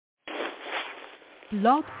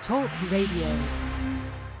Blog Talk Radio.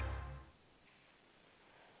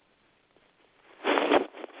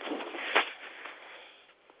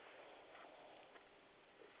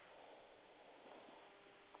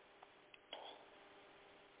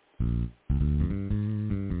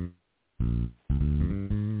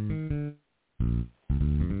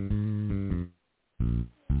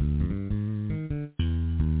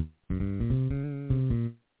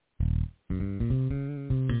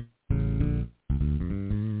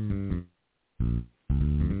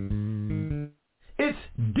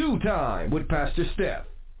 Time with Pastor Steph.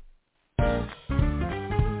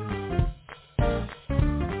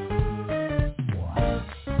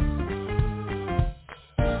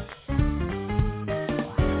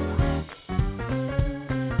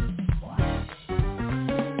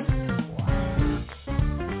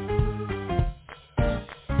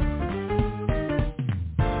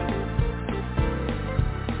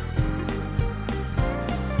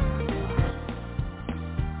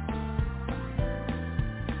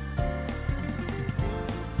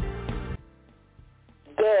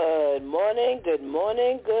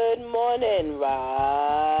 Good morning,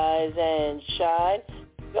 rise and shine.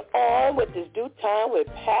 You're on with this due time with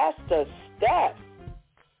Pastor Steph.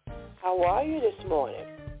 How are you this morning?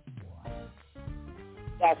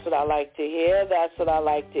 That's what I like to hear.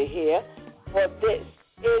 For this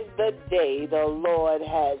is the day the Lord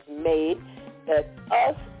has made. Let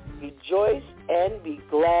us rejoice and be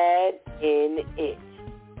glad in it.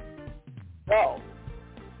 So,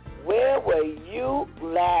 where were you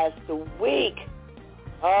last week?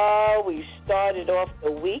 We started off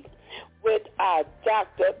the week with our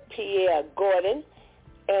Dr. Pierre Gordon,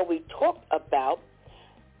 and we talked about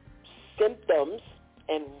symptoms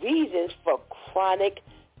and reasons for chronic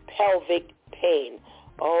pelvic pain.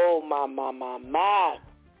 Oh, my.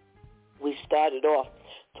 We started off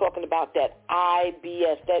talking about that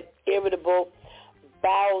IBS, that irritable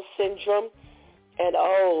bowel syndrome, and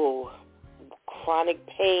chronic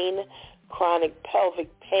pain, chronic pelvic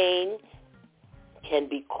pain can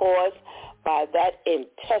be caused by that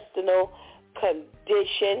intestinal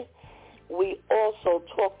condition. We also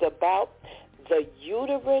talked about the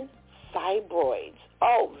uterine fibroids.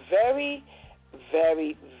 Very,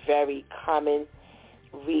 very, very common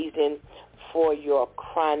reason for your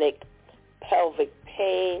chronic pelvic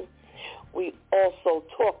pain. We also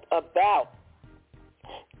talked about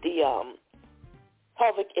the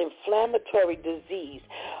pelvic inflammatory disease,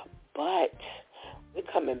 but we're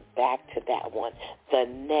coming back to that one the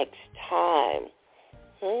next time.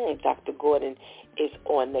 Dr. Gordon is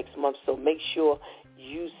on next month, so make sure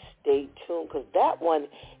you stay tuned because that one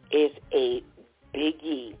is a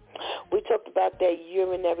biggie. We talked about that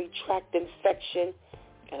urinary tract infection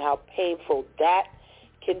and how painful that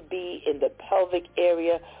can be in the pelvic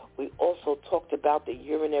area. We also talked about the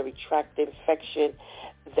urinary tract infection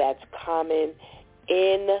that's common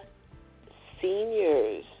in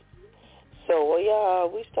seniors. So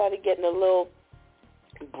we started getting a little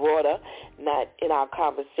broader, not in our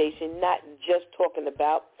conversation, not just talking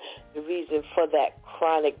about the reason for that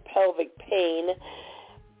chronic pelvic pain,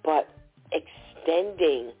 but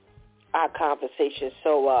extending our conversation.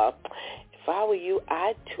 So if I were you,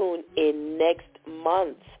 I'd tune in next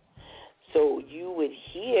month so you would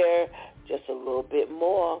hear just a little bit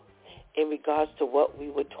more in regards to what we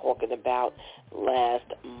were talking about last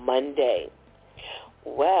Monday.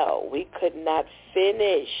 Well, we could not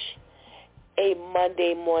finish a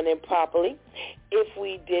Monday morning properly if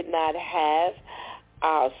we did not have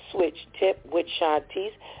our switch tip with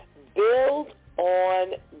Shantice, build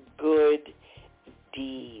on good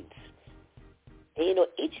deeds. And,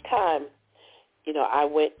 each time, I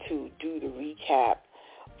went to do the recap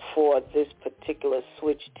for this particular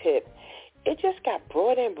switch tip, it just got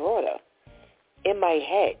broader and broader in my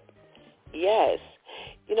head. Yes.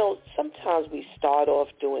 Sometimes we start off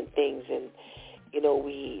doing things and,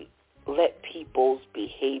 we let people's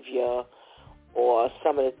behavior or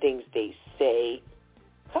some of the things they say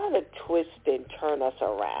kind of twist and turn us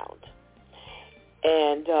around.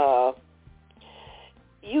 And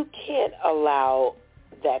you can't allow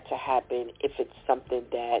that to happen if it's something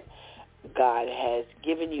that God has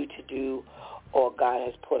given you to do or God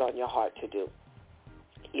has put on your heart to do.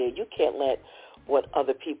 You can't let what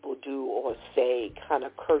other people do or say kind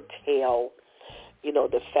of curtail,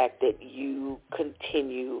 the fact that you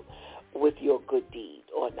continue with your good deed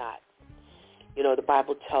or not. The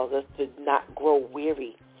Bible tells us to not grow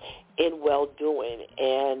weary in well-doing.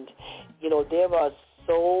 And, there are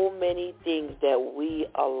so many things that we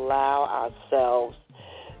allow ourselves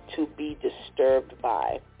to be disturbed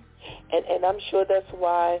by. And I'm sure that's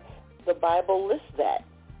why the Bible lists that.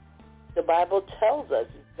 The Bible tells us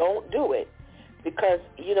don't do it because,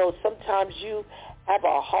 sometimes you have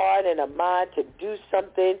a heart and a mind to do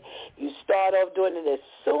something. You start off doing it. As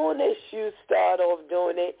soon as you start off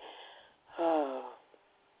doing it,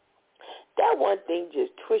 that one thing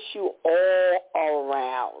just twists you all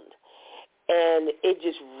around. And it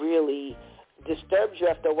just really disturbs you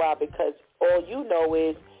after a while because all you know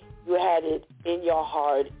is you had it in your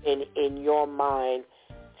heart and in your mind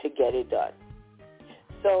to get it done.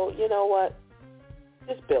 So, you know what?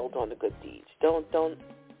 Just build on the good deeds. Don't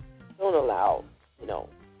allow,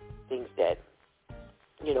 things that,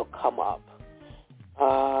 come up.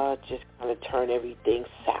 Just kind of turn everything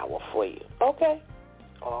sour for you. Okay?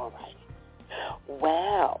 All right.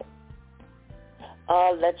 Well,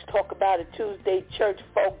 let's talk about a Tuesday Church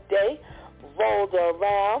Folk Day rolled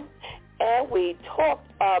around, and we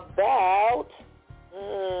talked about,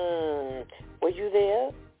 were you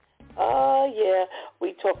there? Yeah,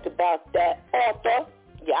 we talked about that author.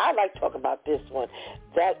 Yeah, I like talking about this one.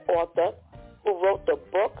 That author who wrote the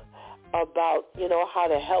book about, how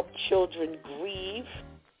to help children grieve.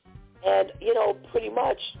 And, pretty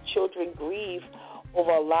much children grieve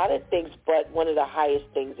over a lot of things, but one of the highest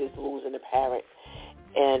things is losing a parent.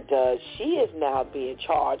 And she is now being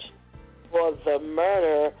charged for the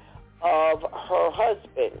murder of her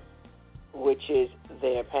husband, which is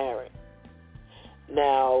their parent.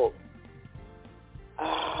 Now,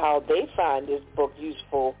 how they find this book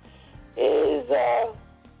useful is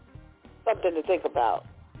something to think about,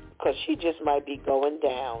 because she just might be going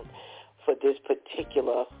down for this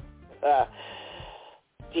particular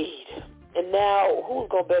deed. And now, who's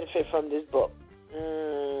going to benefit from this book?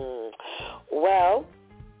 Well,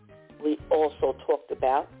 we also talked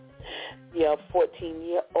about the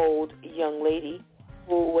 14-year-old young lady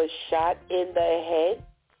who was shot in the head.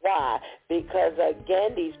 Why? Because,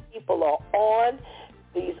 again, these people are on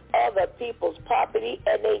these other people's property,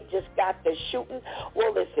 and they just got the shooting.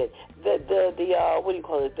 Well, listen, the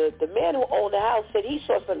man who owned the house said he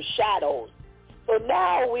saw some shadows. So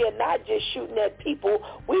now we are not just shooting at people,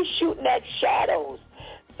 we're shooting at shadows.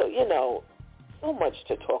 So, so much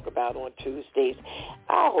to talk about on Tuesdays.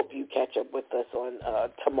 I hope you catch up with us on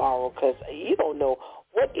tomorrow, because you don't know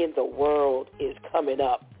what in the world is coming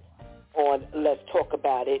up on Let's Talk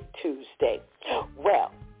About It Tuesday.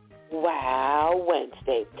 Well, Wow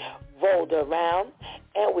Wednesday rolled around,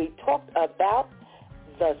 and we talked about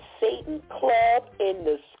the Satan Club in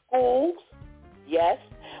the schools. Yes,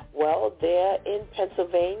 well, there in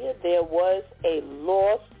Pennsylvania, there was a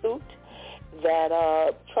lawsuit that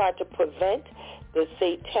tried to prevent the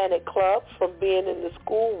Satanic Club from being in the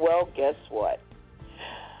school. Well, guess what?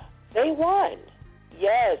 They won.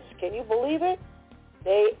 Yes, can you believe it?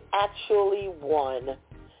 They actually won.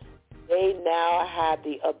 They now have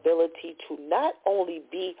the ability to not only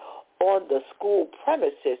be on the school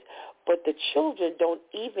premises, but the children don't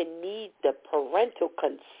even need the parental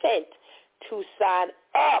consent to sign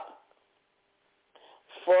up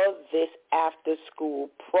for this after-school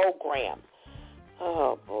program.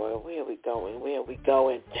 Oh, boy, where are we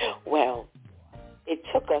going? Well, it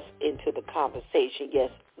took us into the conversation,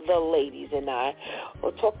 yes, the ladies and I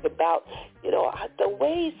talked about, the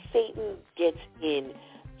way Satan gets in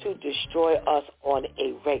to destroy us on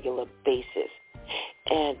a regular basis.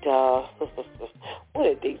 And one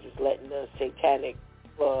of the things is letting the Satanic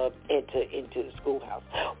Club enter into the schoolhouse.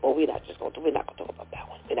 Well, we're not going to talk about that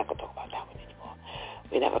one. We're not going to talk about that one anymore.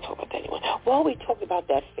 We're not going to talk about that anymore. Well, we talked about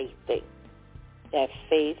that faith thing. That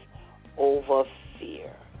faith over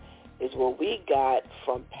fear is what we got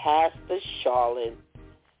from Pastor Charlene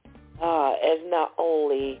as not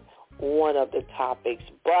only one of the topics,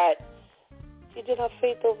 but she did her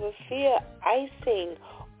faith over fear icing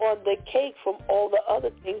on the cake from all the other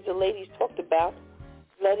things the ladies talked about,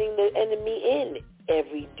 letting the enemy in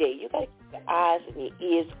every day. You got to keep your eyes and your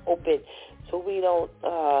ears open so we don't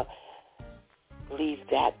leave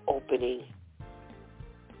that opening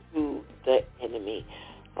to the enemy.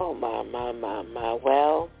 Oh, my.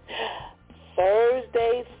 Well,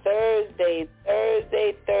 Thursday.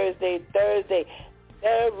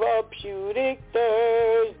 Therapeutic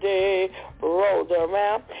Thursday rolled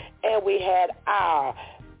around, and we had our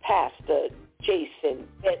Pastor Jason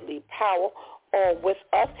Bentley Powell on with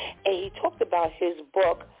us, and he talked about his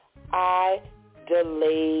book, I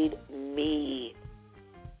Delayed Me.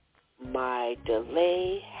 My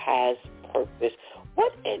delay has purpose.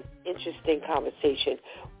 What an interesting conversation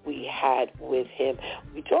we had with him.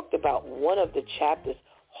 We talked about one of the chapters,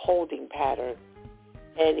 holding pattern,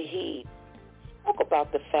 and he spoke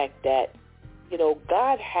about the fact that,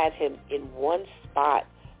 God had him in one spot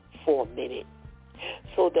for a minute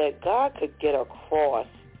so that God could get across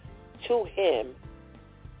to him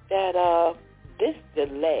that this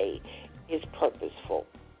delay is purposeful.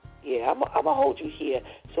 Yeah, I'm going to hold you here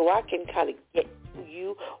so I can kind of get to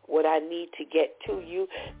you what I need to get to you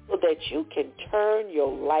so that you can turn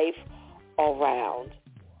your life around.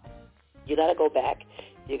 You got to go back.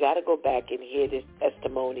 You got to go back and hear this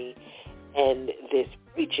testimony and this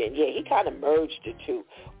preaching. Yeah, he kind of merged the two,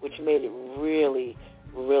 which made it really,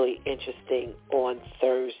 really interesting on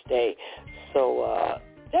Thursday. So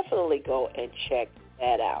definitely go and check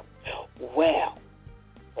that out. Well,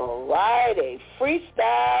 Friday,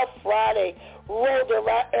 Freestyle Friday, rolled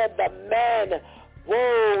around, and the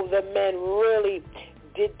men really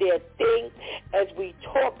did their thing as we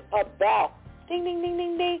talked about, ding, ding, ding,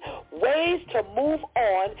 ding, ding, ways to move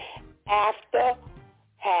on after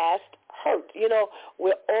past hurt. You know,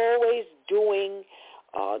 we're always doing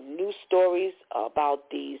news stories about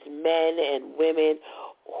these men and women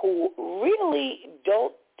who really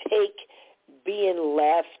don't take being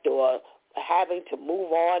left or having to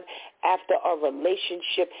move on after a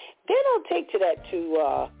relationship. They don't take to that too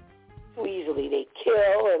easily. They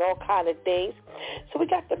kill and all kind of things. So we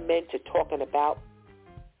got the men to talking about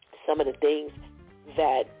some of the things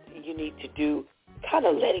that you need to do, kind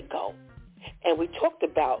of let it go. And we talked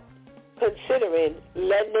about considering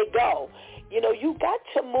letting it go. You know, you got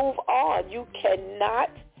to move on. You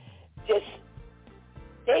cannot just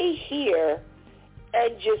stay here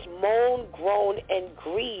and just moan, groan, and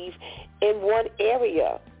grieve in one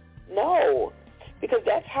area. No, because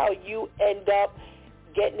that's how you end up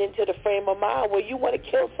getting into the frame of mind where you want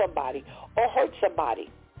to kill somebody or hurt somebody.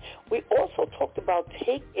 We also talked about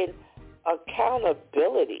taking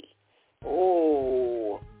accountability.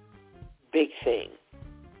 Oh, big thing.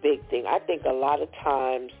 Big thing. I think a lot of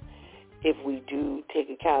times if we do take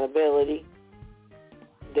accountability,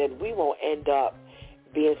 then we won't end up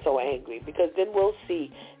being so angry, because then we'll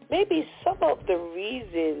see maybe some of the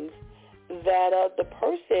reasons that the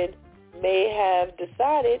person may have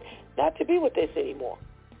decided not to be with us anymore.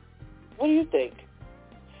 What do you think?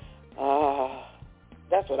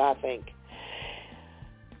 That's what I think.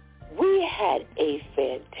 We had a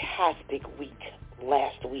fantastic week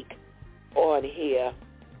last week on here.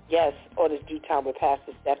 Yes, on this Due Time with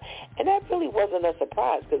Pastor Steph. And that really wasn't a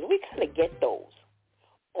surprise, because we kind of get those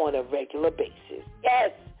on a regular basis.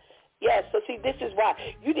 Yes. So see, this is why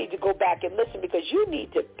you need to go back and listen, because you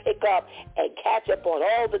need to pick up and catch up on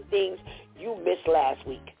all the things you missed last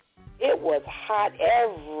week. It was hot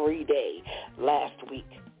every day last week.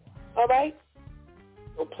 All right?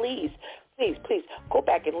 So please go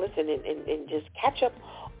back and listen and just catch up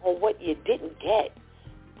on what you didn't get.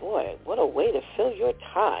 Boy, what a way to fill your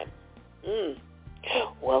time.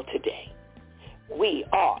 Well, today we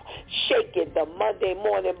are shaking the Monday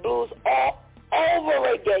morning blues all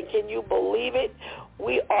over again. Can you believe it?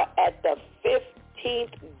 We are at the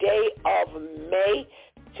 15th day of May,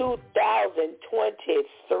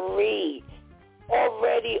 2023.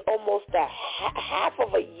 Already almost half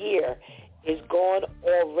of a year is gone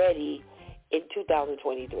already in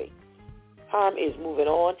 2023. Time is moving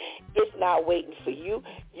on. It's not waiting for you.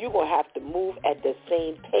 You're going to have to move at the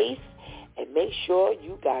same pace and make sure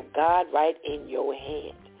you got God right in your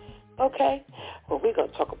hand. Okay? Well, we're going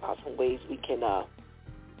to talk about some ways we can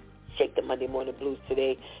shake the Monday morning blues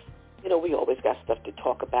today. You know, we always got stuff to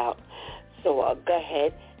talk about. So go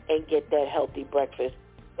ahead and get that healthy breakfast.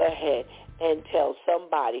 Go ahead and tell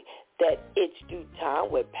somebody that it's Due Time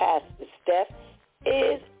with Pastor Steph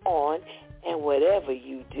is on, and whatever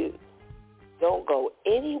you do, don't go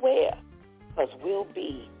anywhere, because we'll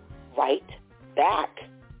be right back.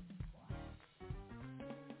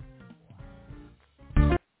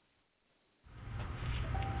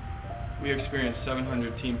 We experienced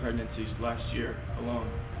 700 teen pregnancies last year alone.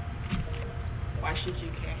 Why should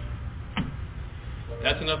you care?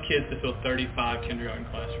 That's enough kids to fill 35 kindergarten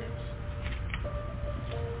classrooms.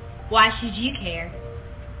 Why should you care?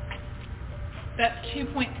 That's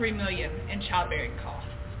 $2.3 million in childbearing costs.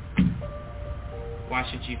 Why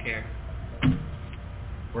should you care?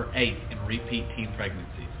 We're 8 in repeat teen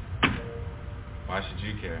pregnancies. Why should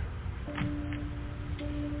you care?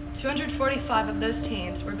 245 of those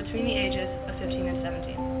teens were between the ages of 15 and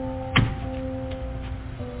 17.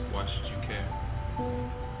 Why should you care?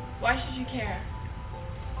 Why should you care?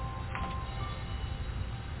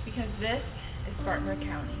 Because this is Spartanburg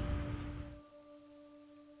County.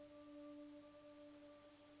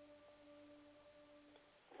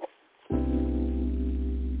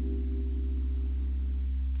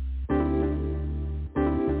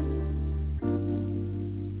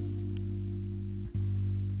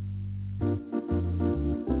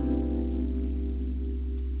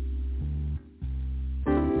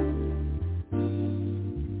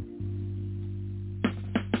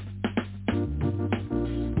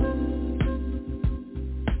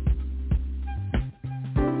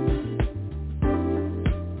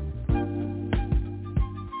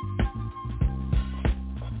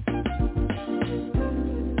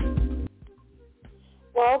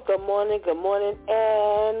 good morning,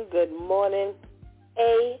 and good morning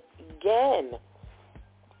again.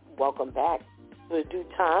 Welcome back to Due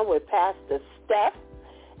Time with Pastor Steph,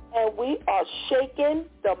 and we are shaking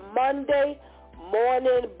the Monday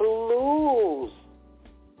morning blues.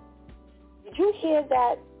 Did you hear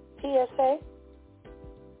that PSA?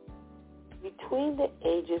 Between the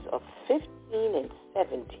ages of 15 and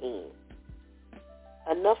 17,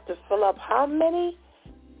 enough to fill up how many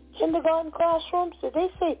kindergarten classrooms? Did they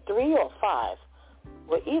say 3 or 5?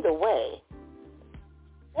 Well, either way,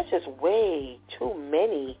 that's just way too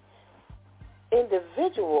many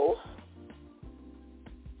individuals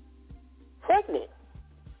pregnant.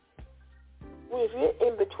 Well, if you're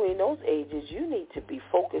in between those ages, you need to be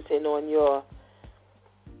focusing on your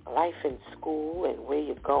life in school and where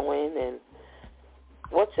you're going and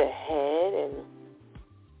what's ahead. And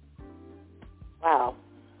wow,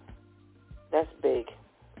 that's big.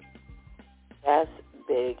 That's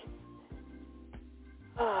big.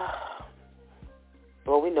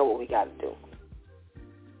 Well, we know what we got to do.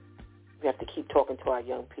 We have to keep talking to our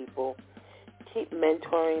young people, keep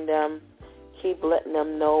mentoring them, keep letting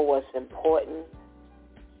them know what's important,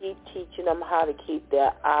 keep teaching them how to keep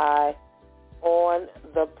their eye on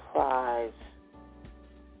the prize.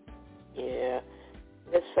 Yeah,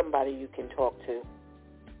 there's somebody you can talk to.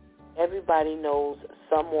 Everybody knows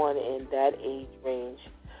someone in that age range.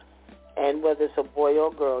 And whether it's a boy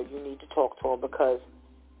or girl, you need to talk to them, because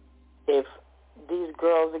if these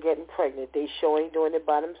girls are getting pregnant, they sure ain't doing it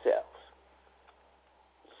by themselves.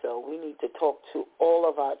 So we need to talk to all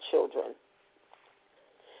of our children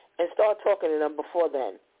and start talking to them before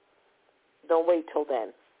then. Don't wait till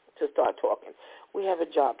then to start talking. We have a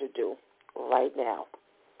job to do right now.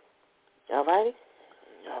 All righty?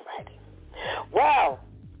 All righty. Well,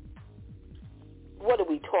 what are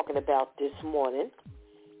we talking about this morning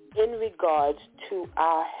in regards to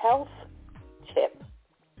our health tip?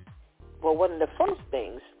 Well, one of the first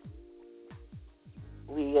things,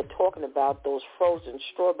 we are talking about those frozen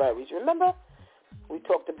strawberries. Remember, we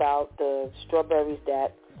talked about the strawberries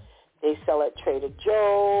that they sell at Trader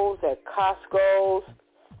Joe's, at Costco's.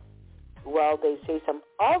 Well, they say some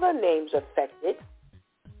other names affected: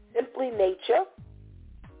 Simply Nature,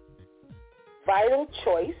 Vital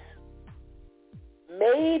Choice,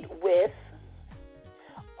 Made With,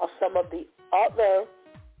 or some of the other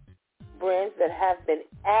brands that have been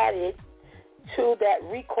added to that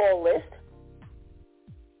recall list.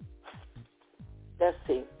 Let's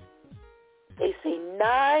see. They say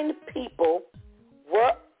 9 people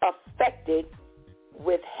were affected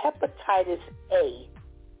with hepatitis A,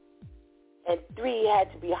 and 3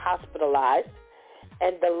 had to be hospitalized.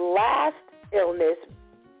 And the last illness,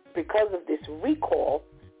 because of this recall,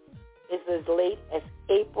 is as late as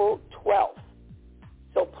April 12th.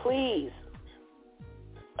 So please,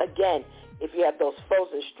 again, if you have those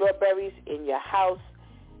frozen strawberries in your house,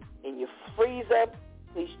 in your freezer,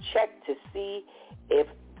 please check to see if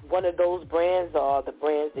one of those brands are the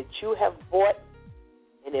brands that you have bought.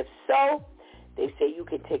 And if so, they say you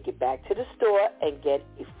can take it back to the store and get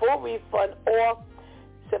a full refund, or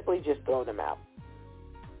simply just throw them out.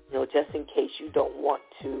 You know, just in case you don't want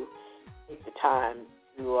to take the time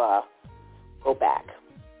to go back.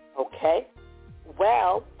 Okay?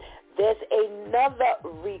 Well, there's another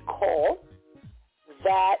recall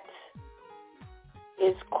that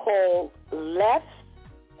is called LEF,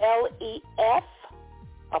 L-E-F,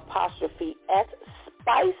 apostrophe S,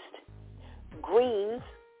 spiced greens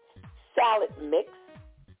salad mix,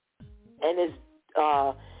 and is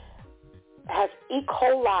has E.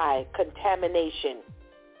 coli contamination.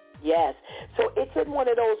 Yes. So it's in one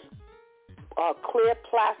of those clear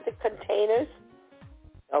plastic containers,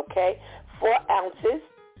 okay, 4 ounces.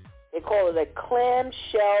 They call it a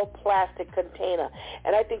clamshell plastic container.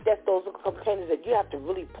 And I think that's those containers that you have to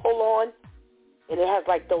really pull on. And it has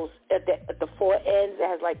like those, at the 4 ends, it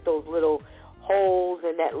has like those little holes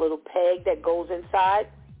and that little peg that goes inside.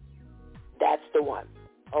 That's the one,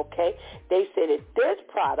 okay? They say that this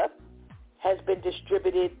product has been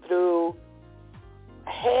distributed through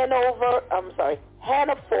Hannaford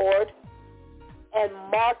and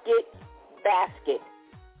Market Basket.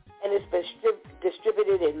 And it's been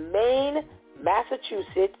distributed in Maine,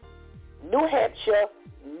 Massachusetts, New Hampshire,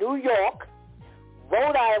 New York,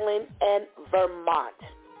 Rhode Island, and Vermont.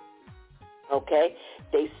 Okay?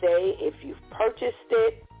 They say if you've purchased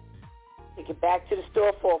it, take it back to the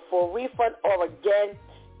store for a full refund, or again,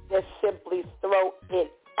 just simply throw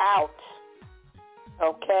it out.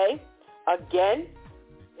 Okay? Again,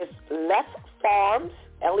 it's Lef Farms,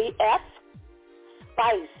 L-E-F,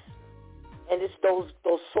 Spice. And it's those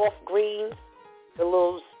soft greens, the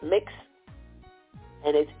little mix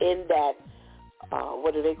and it's in that,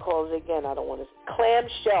 what do they call it again? I don't want to,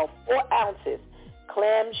 clamshell, 4 ounces,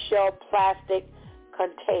 clamshell plastic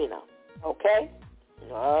container, okay?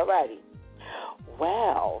 All righty.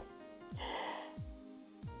 Well,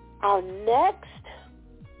 our next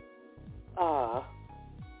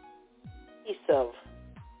piece of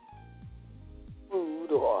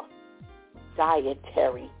food or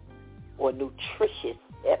dietary or nutritious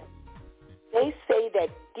tip, they say that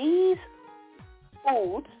these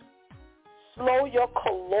foods slow your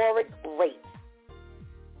caloric rate.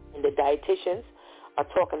 And the dietitians are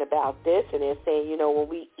talking about this, and they're saying, you know, when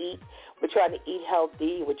we eat, we're trying to eat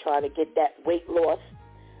healthy, we're trying to get that weight loss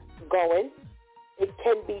going. It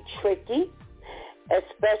can be tricky,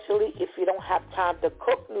 especially if you don't have time to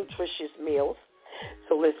cook nutritious meals.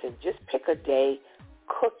 So listen, just pick a day,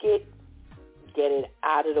 cook it, get it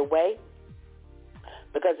out of the way.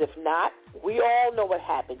 Because if not, we all know what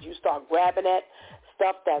happens. You start grabbing at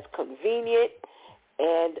stuff that's convenient,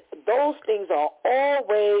 and those things are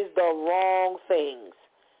always the wrong things.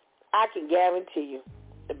 I can guarantee you.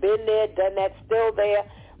 I've been there, done that, still there,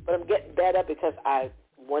 but I'm getting better because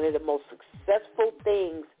one of the most successful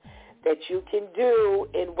things that you can do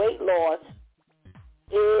in weight loss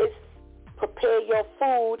is prepare your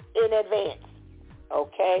food in advance,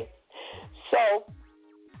 okay? So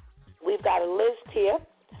we've got a list here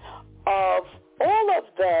of all of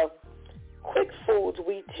the quick foods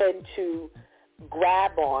we tend to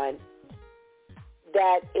grab on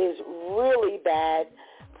that is really bad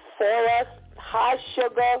for us, high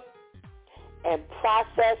sugar and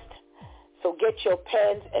processed. So get your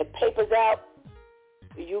pens and papers out.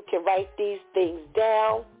 You can write these things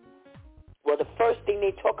down. Well, the first thing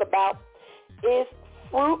they talk about is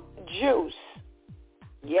fruit juice.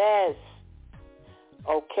 Yes.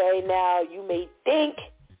 Okay, now you may think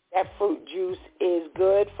that fruit juice is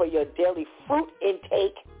good for your daily fruit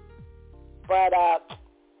intake, but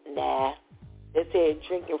nah. They say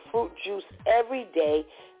drinking fruit juice every day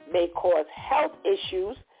may cause health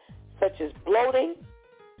issues such as bloating,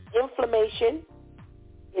 inflammation.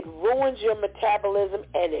 It ruins your metabolism,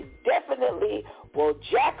 and it definitely will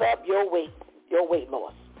jack up your weight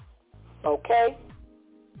loss. Okay?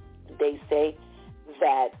 They say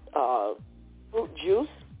that fruit juice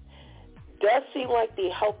does seem like the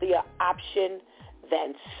healthier option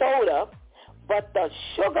than soda, but the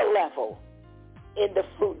sugar level in the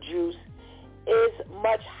fruit juice is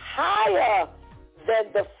much higher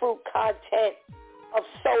than the fruit content of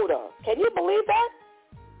soda. Can you believe that?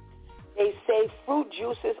 They say fruit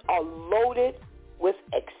juices are loaded with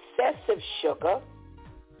excessive sugar,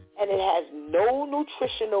 and it has no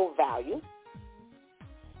nutritional value.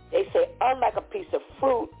 They say unlike a piece of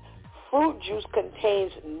fruit, fruit juice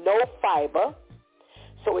contains no fiber,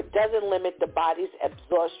 so it doesn't limit the body's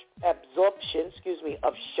absorption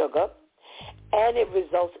of sugar, and it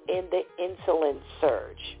results in the insulin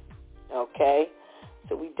surge. Okay?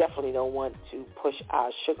 So we definitely don't want to push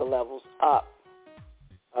our sugar levels up.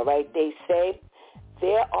 All right? They say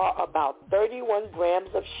there are about 31 grams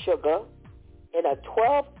of sugar in a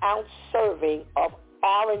 12-ounce serving of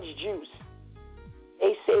orange juice.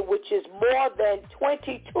 They say which is more than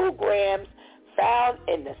 22 grams found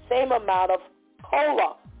in the same amount of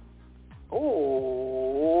cola.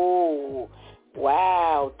 Ooh,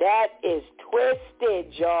 wow, that is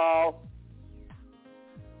twisted, y'all.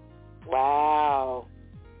 Wow.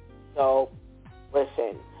 So,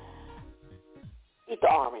 listen, eat the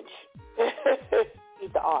orange.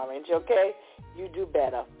 Eat the orange, okay? You do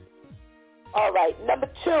better. All right, number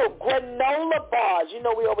 2, granola bars. You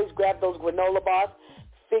know we always grab those granola bars,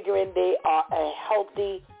 figuring they are a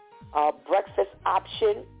healthy breakfast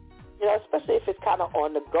option, you know, especially if it's kind of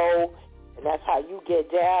on the go, and that's how you get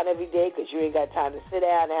down every day because you ain't got time to sit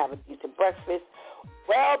down and have a decent breakfast.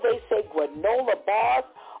 Well, they say granola bars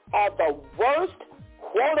are the worst,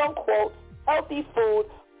 quote-unquote, healthy food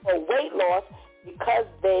for weight loss because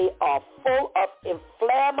they are full of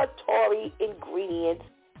inflammatory ingredients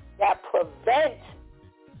that prevent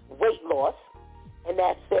weight loss, and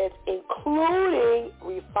that says including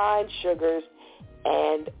refined sugars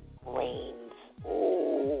and grains.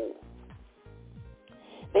 Ooh.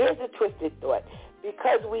 There's a twisted thought.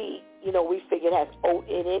 Because we figure it has oat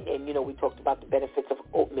in it, and, we talked about the benefits of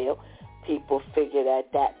oatmeal, people figure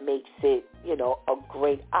that makes it, a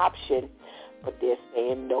great option, but they're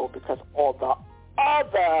saying no because all the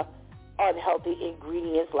other unhealthy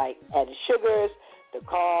ingredients like added sugars, the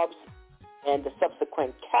carbs, and the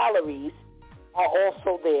subsequent calories are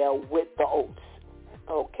also there with the oats,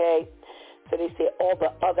 okay? So they say all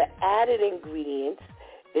the other added ingredients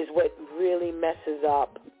is what really messes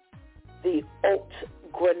up the oat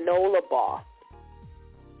granola bar.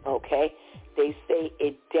 Okay? They say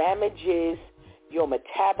it damages your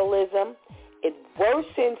metabolism, it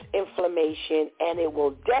worsens inflammation, and it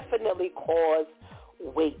will definitely cause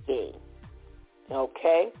weight gain.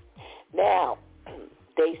 Okay? Now,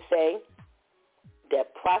 they say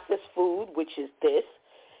that processed food, which is this,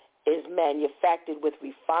 is manufactured with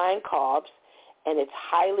refined carbs, and it's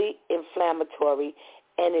highly inflammatory,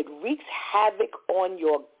 and it wreaks havoc on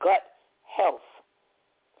your gut health.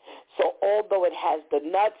 So although it has the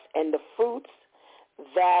nuts and the fruits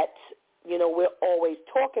that, we're always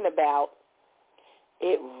talking about,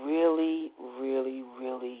 it really, really,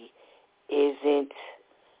 really isn't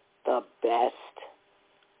the best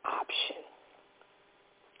option.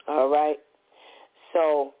 All right?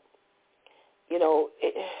 So,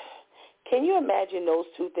 can you imagine those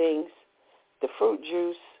two things? The fruit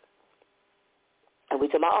juice, and we're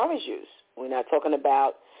talking about orange juice. We're not talking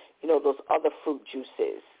about, those other fruit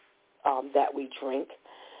juices that we drink.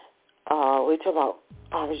 We're talking about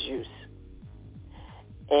orange juice.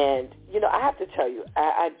 And, I have to tell you,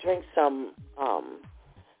 I drank some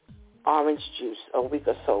orange juice a week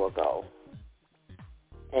or so ago.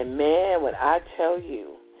 And, man, when I tell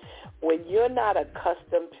you, when you're not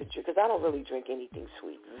accustomed to drink, because I don't really drink anything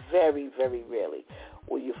sweet. Very, very rarely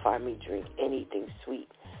will you find me drink anything sweet.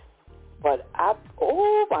 But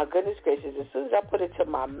oh, my goodness gracious, as soon as I put it to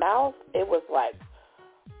my mouth, it was like,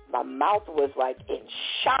 my mouth was like in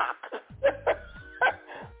shock.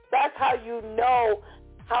 That's how you know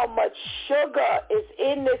how much sugar is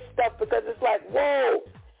in this stuff, because it's like, whoa,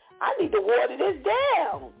 I need to water this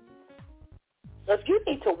down. So if you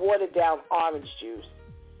need to water down orange juice,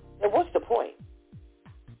 then what's the point?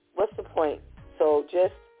 What's the point? So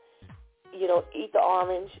just, eat the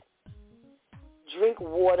orange, drink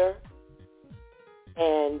water,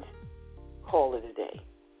 and call it a day.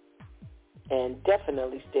 And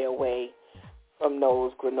definitely stay away from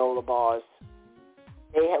those granola bars.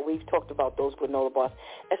 We've talked about those granola bars,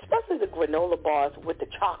 especially the granola bars with the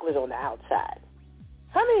chocolate on the outside.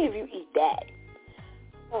 How many of you eat that?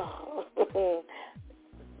 Oh.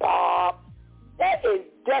 That is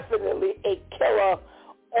definitely a killer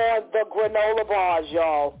on the granola bars,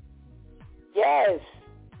 y'all. Yes.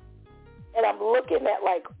 And I'm looking at,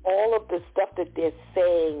 all of the stuff that they're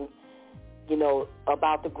saying,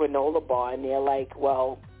 about the granola bar. And they're like,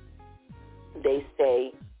 well, they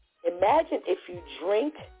say, imagine if you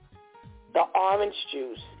drink the orange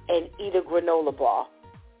juice and eat a granola bar.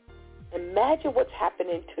 Imagine what's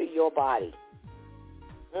happening to your body.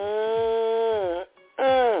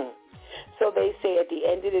 So they say at the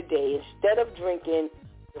end of the day, instead of drinking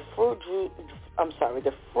the fruit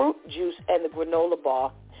juice and the granola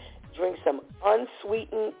bar, drink some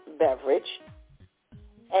unsweetened beverage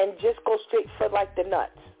and just go straight for the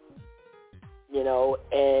nuts,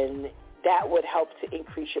 and that would help to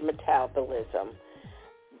increase your metabolism.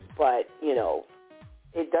 But,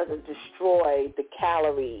 it doesn't destroy the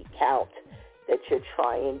calorie count that you're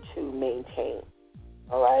trying to maintain.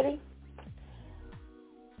 Alrighty?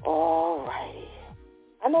 Alrighty.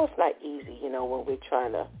 I know it's not easy, when we're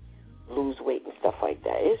trying to lose weight and stuff like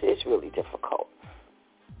that. It's really difficult.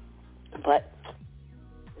 But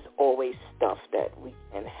there's always stuff that we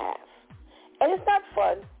can have. And it's not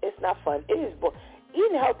fun. It's not fun. It is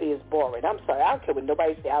eating healthy is boring. I'm sorry. I don't care what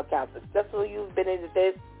nobody say out there. Especially you've been into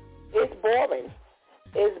this. It's boring.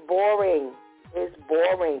 It's boring. It's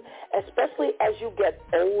boring. Especially as you get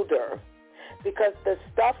older. Because the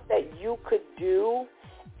stuff that you could do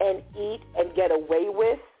and eat and get away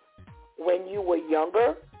with when you were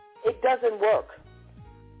younger, it doesn't work.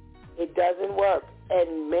 It doesn't work.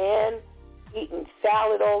 And, man, eating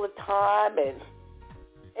salad all the time, and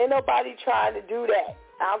ain't nobody trying to do that.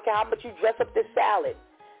 I don't care how much you dress up this salad.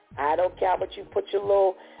 I don't care how much you put your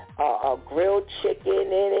little grilled chicken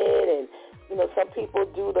in it, and, some people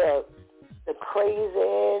do the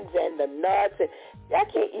craisins and the nuts. And I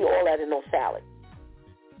can't eat all that in no salad.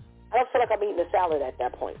 I don't feel like I'm eating a salad at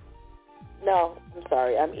that point. No, I'm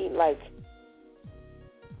sorry. I'm eating I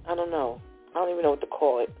don't know. I don't even know what to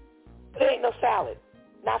call it. But it ain't no salad.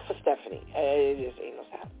 Not for Stephanie. It just ain't no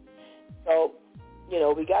salad. So,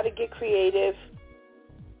 we got to get creative.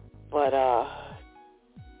 But I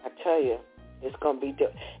tell you, it's going to be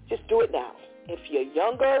just do it now. If you're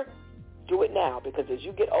younger, do it now. Because as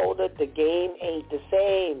you get older, the game ain't the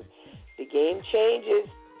same. The game changes.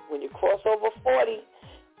 When you cross over 40,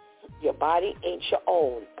 your body ain't your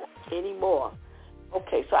own anymore.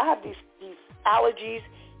 Okay, so I have these allergies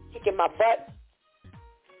kicking my butt.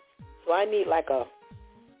 So I need a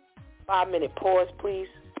 5-minute pause, please.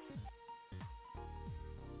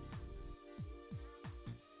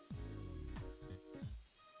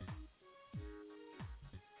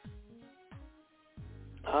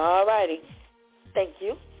 All righty. Thank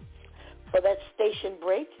you for that station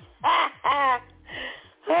break.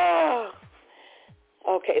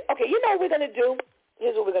 Okay, you know what we're going to do?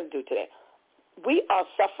 Here's what we're going to do today. We are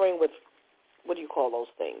suffering with, what do you call those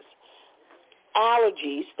things?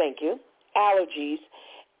 Allergies, thank you. Allergies.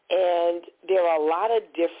 And there are a lot of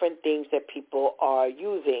different things that people are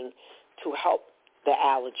using to help the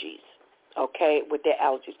allergies, okay, with their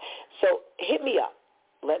allergies. So hit me up.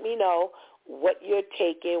 Let me know what you're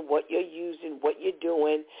taking, what you're using, what you're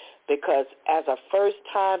doing, because as a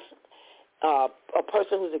first-time, a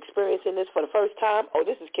person who's experiencing this for the first time,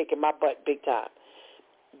 this is kicking my butt big time.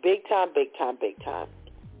 Big time, big time, big time.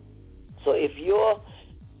 So if you're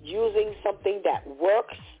using something that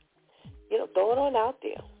works, throw it on out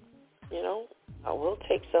there. I will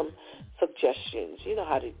take some suggestions. You know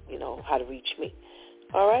how to reach me.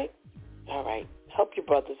 All right? Help your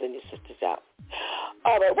brothers and your sisters out.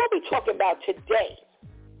 All right, what are we talking about today?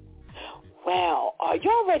 Well, are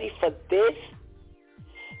y'all ready for this?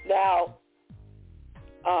 Now,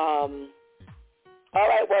 all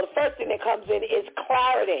right, well, the first thing that comes in is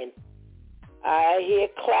Claritin. I hear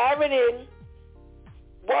Claritin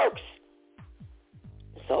works.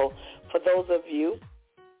 So for those of you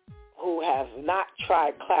who have not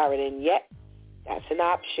tried Claritin yet, that's an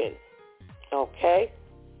option. Okay?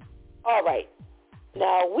 All right.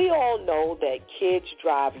 Now, we all know that kids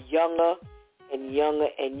drive younger and younger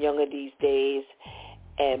and younger these days.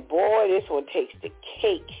 And, boy, this one takes the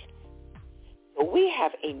cake. But we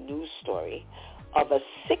have a news story of a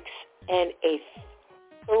 6 and a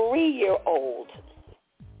 3-year-old.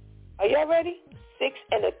 Are y'all ready? 6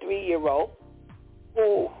 and a 3-year-old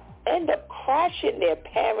who end up crashing their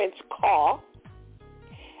parents' car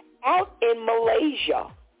out in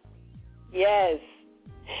Malaysia. Yes.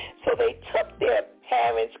 So they took their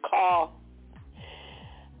parents' car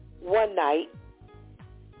one night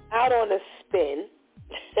out on a spin,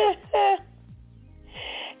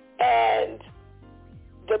 and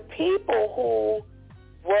the people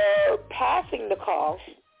who were passing the car,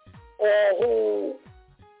 or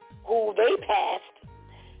who they passed,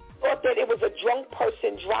 thought that it was a drunk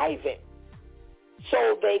person driving.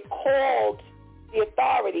 So they called the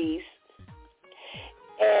authorities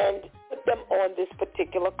and put them on this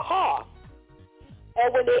particular car.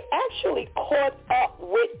 And when they actually caught up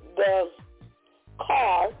with the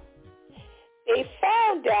car, they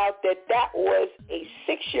found out that that was a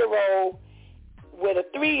 6-year-old with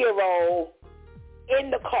a 3-year-old in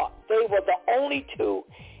the car. They were the only two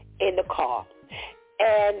in the car.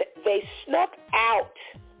 And they snuck out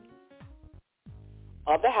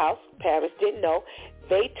of the house. Parents didn't know.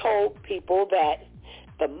 They told people that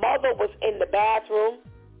the mother was in the bathroom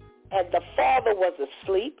and the father was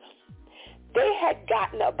asleep. They had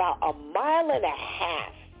gotten about 1.5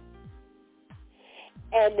 miles,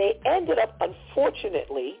 and they ended up,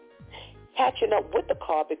 unfortunately, catching up with the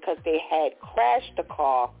car because they had crashed the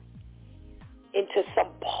car into some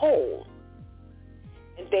pole.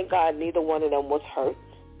 And thank God neither one of them was hurt.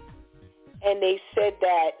 And they said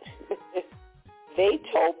that they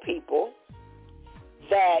told people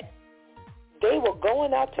that they were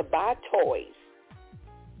going out to buy toys.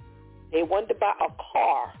 They wanted to buy a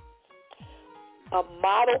car, a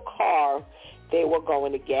model car they were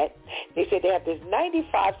going to get. They said they have this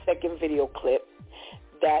 95-second video clip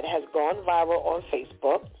that has gone viral on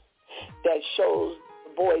Facebook that shows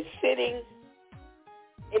the boys sitting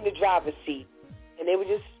in the driver's seat. And they were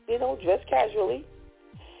just, dressed casually.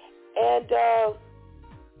 And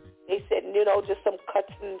they said, just some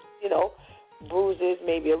cuts and, bruises,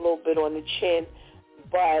 maybe a little bit on the chin.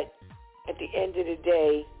 But at the end of the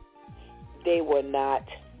day, they were not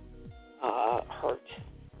hurt.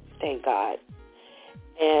 Thank God.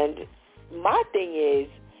 And my thing is,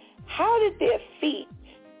 how did their feet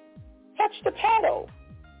touch the pedal?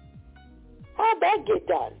 How'd that get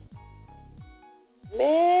done?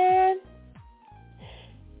 Man,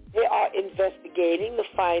 they are investigating to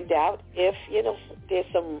find out if, there's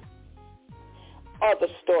some other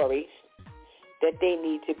stories that they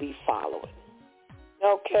need to be following.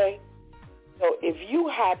 Okay? So if you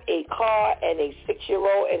have a car and a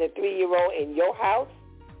 6-year-old and a 3-year-old in your house,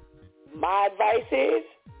 my advice is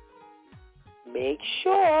make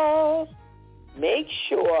sure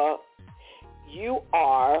you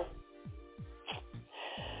are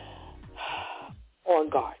on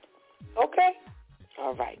guard. Okay?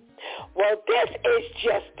 All right. Well, this is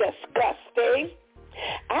just disgusting.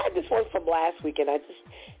 I had this one from last week, and I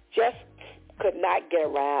just could not get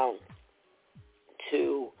around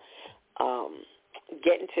to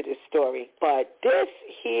get into this story. But this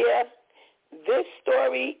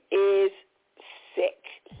story is sick.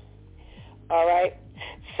 All right?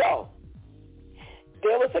 So,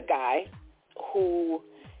 there was a guy who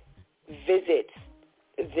visits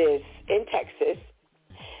this, in Texas,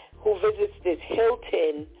 who visits this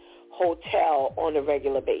Hilton hotel on a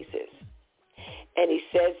regular basis. And he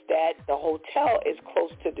says that the hotel is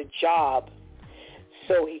close to the job,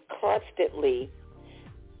 so he constantly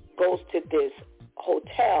goes to this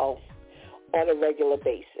hotel on a regular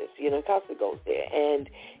basis. He constantly goes there. And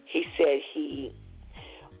he said he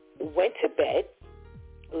went to bed,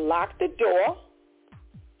 locked the door,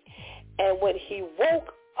 and when he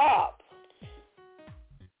woke up,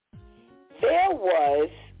 there was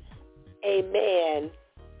a man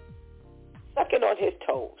sucking on his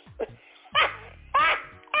toes.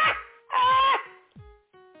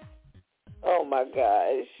 Oh my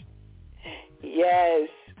gosh. Yes.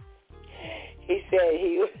 He said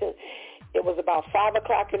it was about 5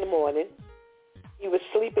 o'clock in the morning. He was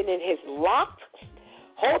sleeping in his locked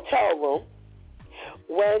hotel room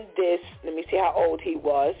when this, let me see how old he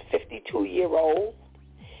was, 52-year-old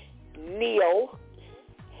Neil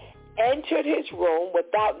entered his room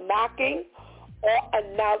without knocking or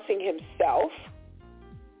announcing himself.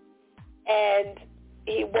 And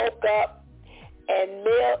he woke up, and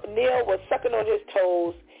Neil was sucking on his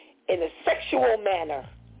toes in a sexual manner.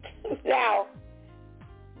 Now,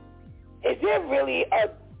 is there really a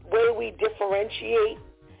way we differentiate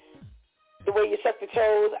the way you suck the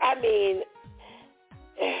toes? I mean,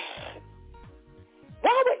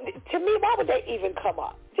 why would they even come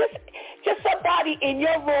up? Just somebody in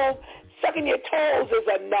your room sucking your toes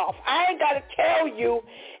is enough. I ain't got to tell you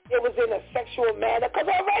it was in a sexual manner, because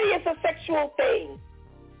already it's a sexual thing.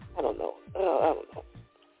 I don't know.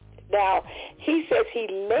 Now, he says he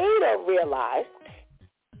later realized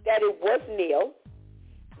that it was Neil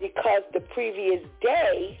because the previous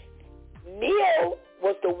day, Neil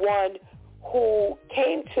was the one who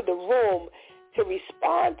came to the room to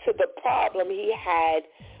respond to the problem he had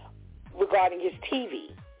regarding his TV.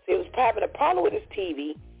 So he was having a problem with his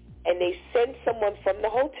TV, and they sent someone from the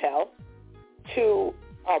hotel to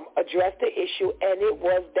address the issue, and it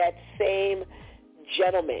was that same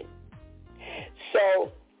gentleman.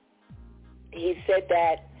 So he said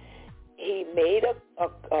that he made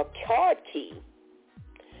a card key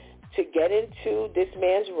to get into this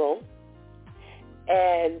man's room,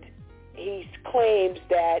 and he claims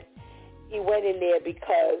that he went in there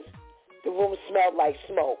because the room smelled like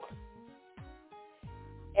smoke.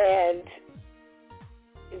 And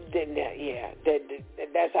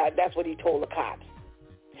that's what he told the cops.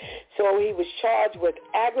 So he was charged with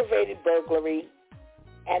aggravated burglary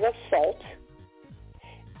and assault,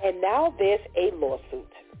 and now there's a lawsuit.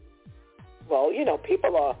 Well,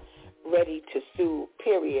 people are ready to sue,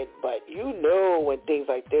 period, but when things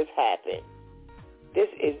like this happen, this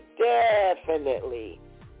is definitely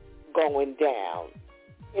going down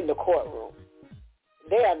in the courtroom.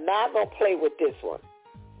 They are not going to play with this one.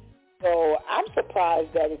 So I'm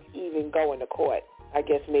surprised that it's even going to court. I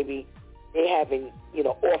guess maybe they haven't,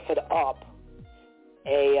 offered up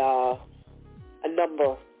a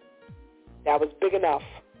number that was big enough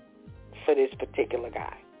for this particular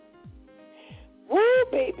guy. Woo,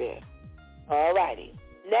 baby. All righty.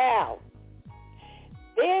 Now,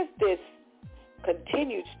 there's this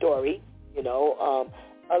continued story,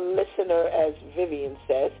 a listener, as Vivian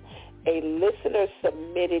says, a listener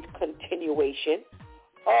submitted continuation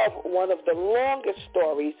of one of the longest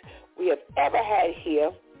stories we have ever had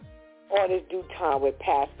here on His Due Time with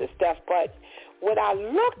Pastor Steph. But when I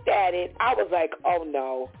looked at it, I was like, oh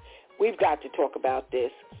no, we've got to talk about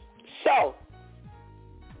this. So,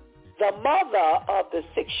 the mother of the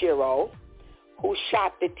 6-year-old who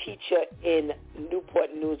shot the teacher in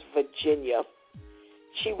Newport News, Virginia,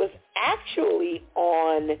 she was actually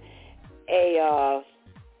on an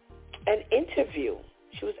interview.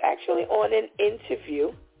 She was actually on an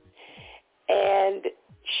interview, and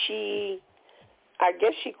I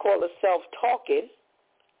guess she called herself talking,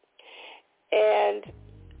 and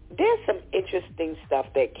there's some interesting stuff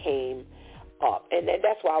that came up, and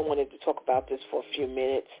that's why I wanted to talk about this for a few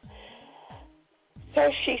minutes.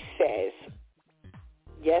 So she says,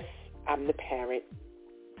 yes, I'm the parent,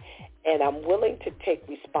 and I'm willing to take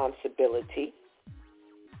responsibility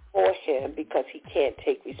for him because he can't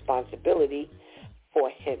take responsibility for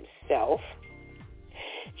himself.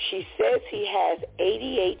 She says he has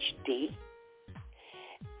ADHD,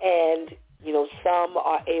 and, some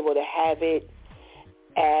are able to have it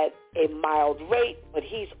at a mild rate, but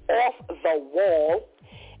he's off the wall,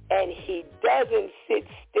 and he doesn't sit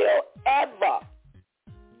still ever.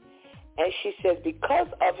 And she says because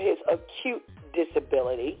of his acute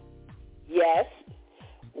disability, yes,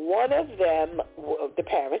 one of them, the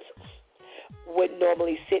parents, would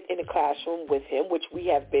normally sit in the classroom with him, which we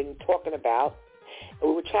have been talking about. And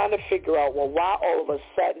we were trying to figure out, well, why all of a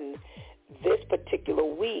sudden this particular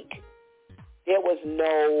week there was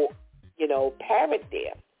no, parent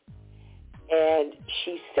there. And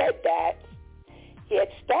she said that he had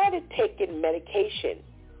started taking medication.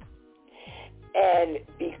 And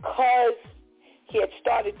because he had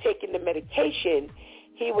started taking the medication,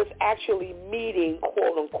 he was actually meeting,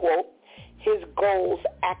 quote unquote, his goals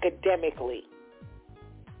academically.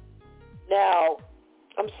 Now,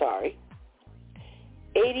 I'm sorry,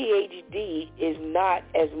 ADHD is not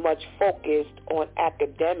as much focused on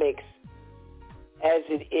academics as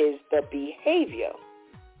it is the behavior.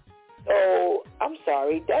 So, I'm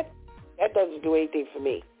sorry, that doesn't do anything for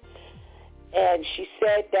me. And she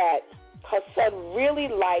said that her son really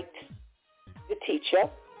liked the teacher,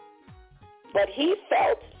 but he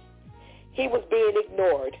felt he was being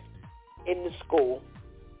ignored in the school.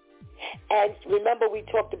 And remember, we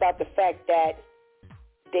talked about the fact that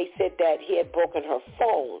they said that he had broken her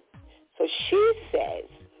phone. So she says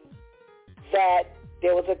that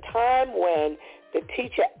there was a time when the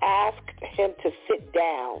teacher asked him to sit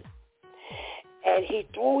down, and he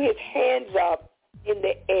threw his hands up in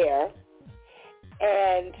the air,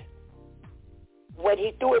 and when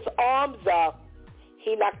he threw his arms up,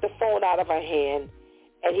 he knocked the phone out of her hand,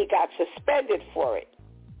 and he got suspended for it.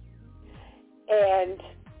 And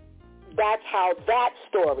that's how that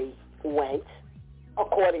story went,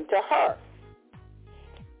 according to her.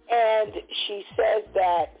 And she says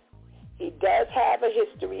that he does have a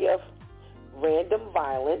history of random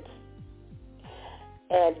violence,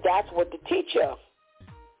 and that's what the teacher,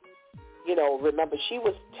 remember, she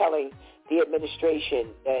was telling the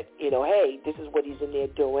administration that, hey, this is what he's in there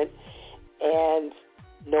doing, and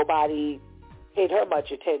nobody paid her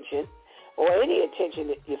much attention, or any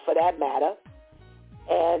attention for that matter.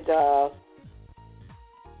 And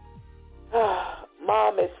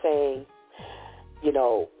Mom is saying,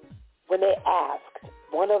 when they asked,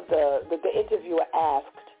 one of the interviewer asked,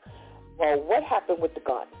 well, what happened with the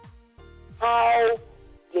gun? How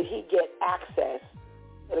did he get access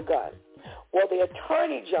to the gun? Well, the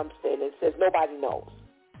attorney jumps in and says nobody knows.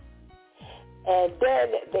 And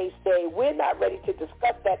then they say, we're not ready to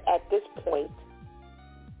discuss that at this point.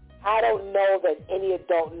 I don't know that any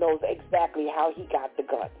adult knows exactly how he got the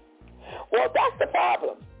gun. Well, that's the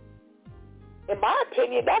problem. In my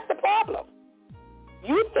opinion, that's the problem.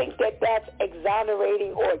 You think that that's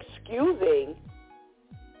exonerating or excusing,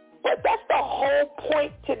 but that's the whole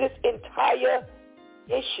point to this entire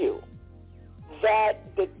issue, that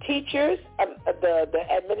the teachers, the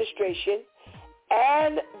administration,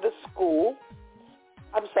 and the school,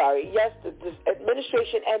 the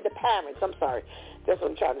administration and the parents, that's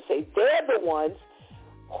what I'm trying to say, they're the ones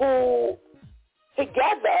who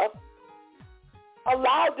together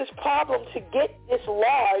allowed this problem to get this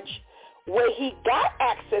large, where he got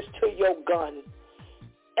access to your gun,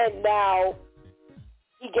 and now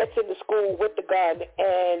he gets into school with the gun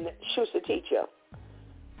and shoots the teacher.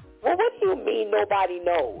 Well, what do you mean nobody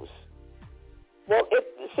knows? Well,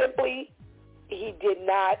 simply he did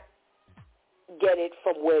not get it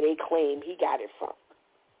from where they claim he got it from.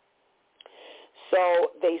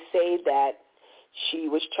 So they say that she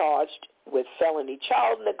was charged with felony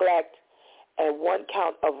child neglect and one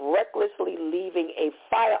count of recklessly leaving a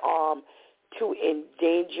firearm to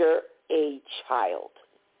endanger a child.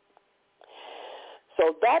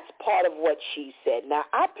 So that's part of what she said. Now,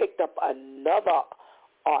 I picked up another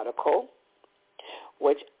article,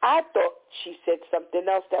 which I thought she said something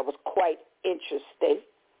else that was quite interesting.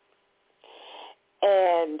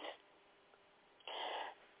 And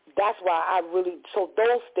that's why so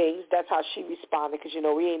those things, that's how she responded, because,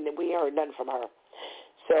 we heard nothing from her.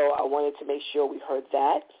 So I wanted to make sure we heard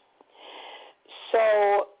that.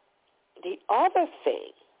 So the other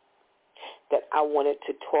thing that I wanted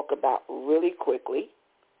to talk about really quickly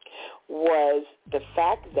was the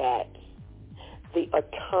fact that the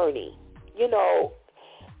attorney,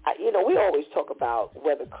 we always talk about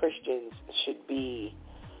whether Christians should be,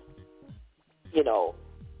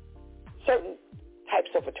 certain types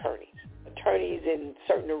of attorneys in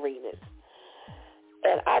certain arenas.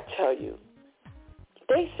 And I tell you,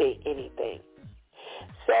 they say anything.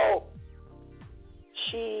 So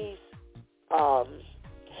she's,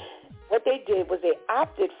 what they did was they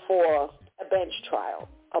opted for a bench trial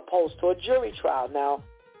opposed to a jury trial. Now,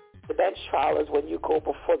 the bench trial is when you go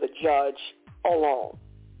before the judge alone.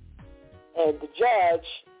 And the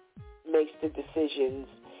judge makes the decisions.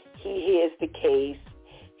 He hears the case.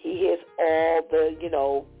 He hears all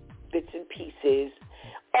the, bits and pieces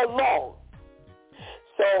alone.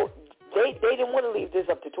 So they didn't want to leave this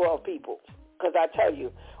up to 12 people. Because I tell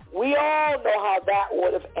you, we all know how that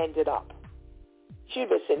would have ended up. She'd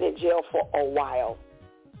been sitting in jail for a while.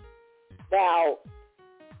 Now,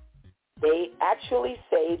 they actually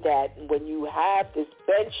say that when you have this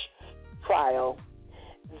bench trial,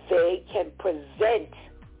 they can present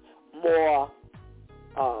more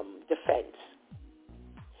defense.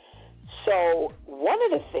 So one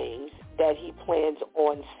of the things that he plans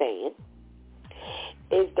on saying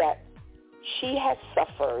is that she has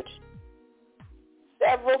suffered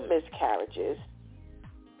several miscarriages,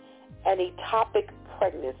 an ectopic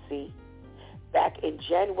pregnancy back in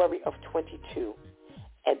January of 22,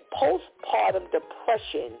 and postpartum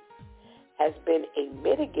depression has been a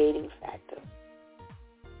mitigating factor.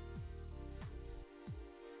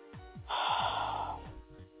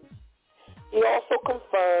 He also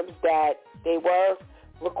confirms that they were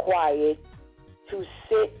required to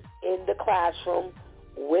sit in the classroom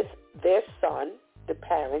with their son, the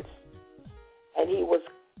parents, and he was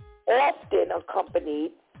often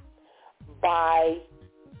accompanied by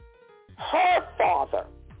her father,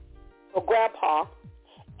 or grandpa,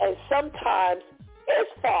 and sometimes his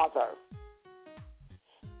father.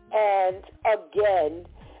 And again,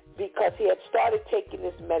 because he had started taking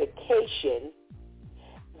this medication,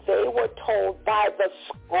 they were told by the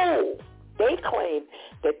school, they claimed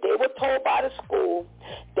that they were told by the school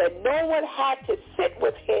that no one had to sit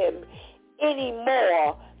with him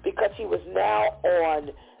anymore because he was now on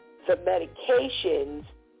the medications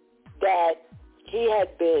that he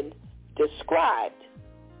had been described.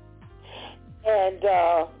 And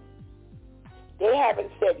they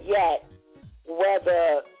haven't said yet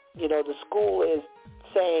whether, the school is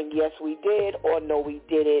saying yes we did or no we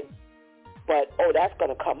didn't. But that's going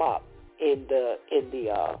to come up in the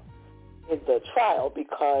trial,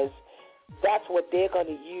 because that's what they're going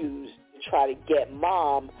to use to try to get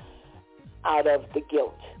mom out of the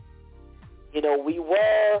guilt. We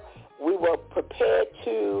were prepared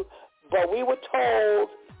to, but we were told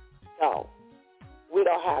no, we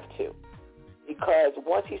don't have to, because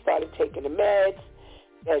once he started taking the meds,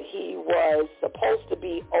 that he was supposed to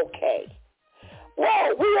be okay.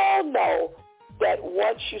 Well, we all know that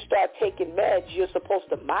once you start taking meds, you're supposed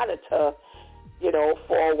to monitor,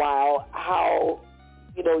 for a while how,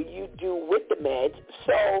 you do with the meds.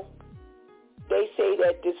 So they say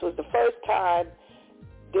that this was the first time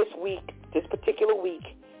this particular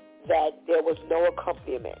week, that there was no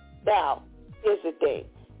accompaniment. Now, here's the thing.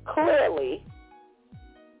 Clearly,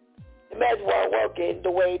 the meds weren't working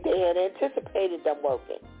the way they had anticipated them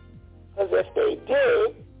working. Because if they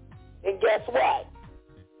did, then guess what?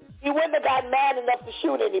 He wouldn't have gotten mad enough to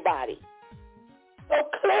shoot anybody. So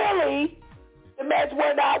clearly, the meds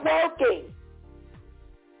were not working.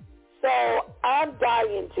 So I'm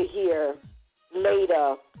dying to hear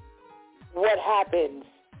later what happens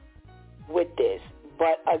with this.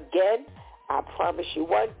 But again, I promise you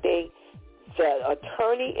one thing, the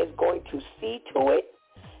attorney is going to see to it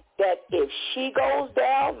that if she goes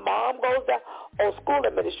down, mom goes down, school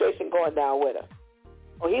administration going down with her.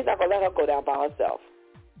 He's not going to let her go down by herself.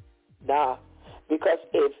 Nah, because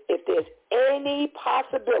if there's any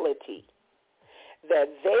possibility that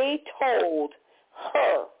they told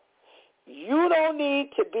her, you don't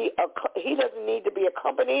need to be, he doesn't need to be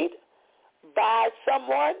accompanied by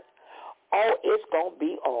someone, it's going to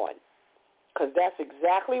be on. Because that's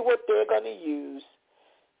exactly what they're going to use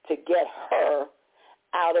to get her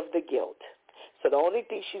out of the guilt. So the only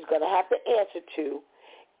thing she's going to have to answer to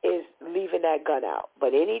is leaving that gun out.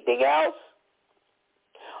 But anything else,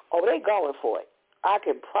 they going for it. I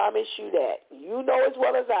can promise you that. You know as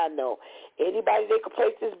well as I know. Anybody they can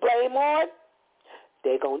place this blame on,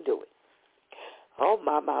 they're going to do it. Oh,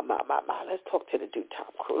 my. Let's talk to the DEW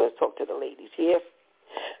Time crew. Let's talk to the ladies here.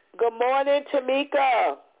 Good morning,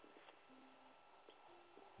 Tamika.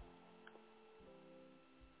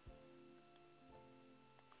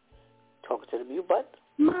 Talking to the mute button.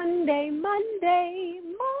 Monday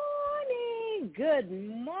morning. Good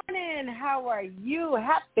morning. How are you?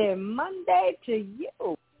 Happy Monday to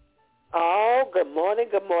you. Oh, good morning.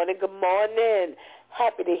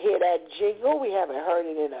 Happy to hear that jingle. We haven't heard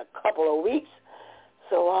it in a couple of weeks.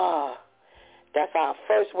 So that's our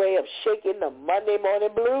first way of shaking the Monday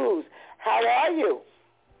morning blues. How are you?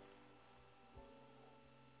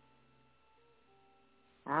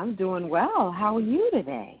 I'm doing well. How are you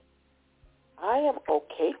today? I am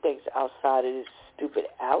okay, thanks, outside of this stupid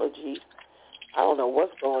allergy. I don't know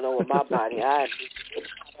what's going on with my body. I have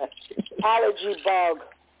an allergy bug.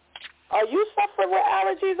 Are you suffering with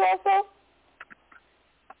allergies also?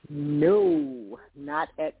 No, not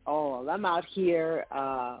at all. I'm out here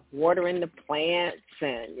watering the plants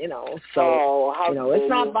and, so, it's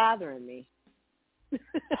not bothering me.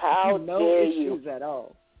 How no dare issues you? at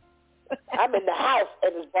all. I'm in the house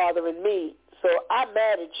and it's bothering me, so I'm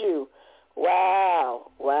mad at you.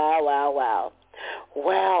 Wow. Well,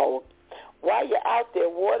 while you're out there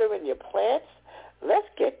watering your plants, let's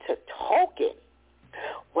get to talking.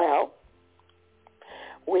 Well,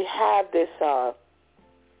 we have this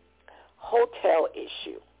hotel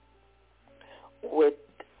issue with,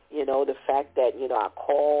 the fact that, I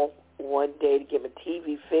call one day to get my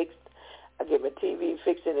TV fixed. I get my TV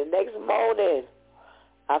fixed, and the next morning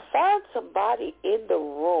I found somebody in the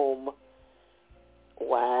room.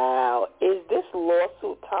 Wow. Is this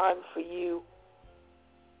lawsuit time for you?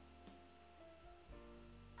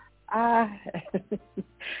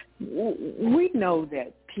 We know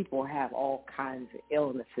that people have all kinds of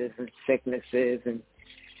illnesses and sicknesses and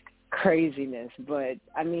craziness, but,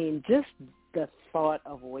 I mean, just the thought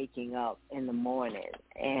of waking up in the morning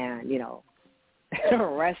and,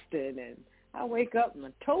 rested, and I wake up and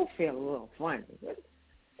my toe feels a little funny.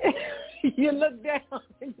 You look down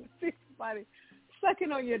and you see somebody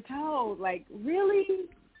sucking on your toe. Like, really?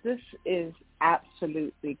 This is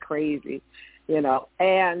absolutely crazy,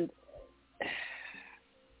 And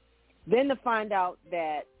then to find out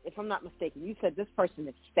that, if I'm not mistaken, you said this person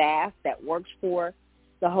is staff that works for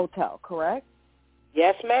the hotel, correct?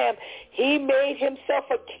 Yes, ma'am. He made himself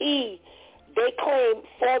a key, they claim,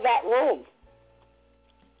 for that room.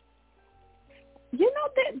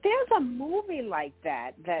 There's a movie like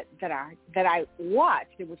that I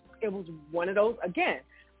watched. It was one of those, again,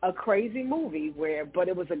 a crazy movie but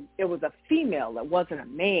it was a female. It wasn't a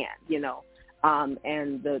man,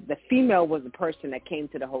 and the female was the person that came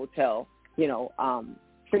to the hotel,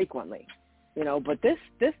 frequently, but this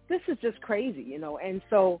is just crazy, and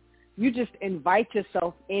so you just invite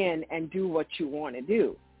yourself in and do what you want to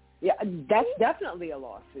do. Yeah, that's definitely a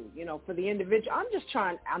lawsuit, for the individual. I'm just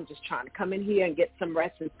trying to come in here and get some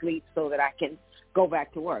rest and sleep so that I can go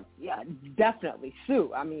back to work. Yeah, definitely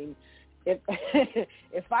sue. I mean, if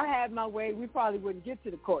I had my way, we probably wouldn't get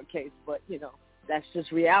to the court case, but, that's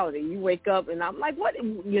just reality. You wake up and I'm like, what,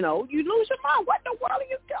 you lose your mind. What in the world are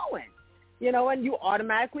you doing? And you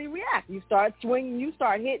automatically react. You start swinging, you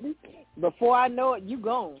start hitting. Before I know it, you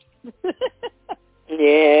gone.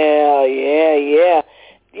 Yeah.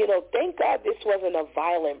 Thank God this wasn't a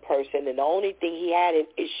violent person, and the only thing he had an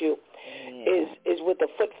issue is with the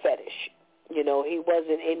foot fetish. He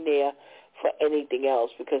wasn't in there for anything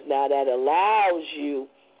else, because now that allows you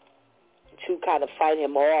to kind of fight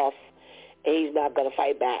him off, and he's not going to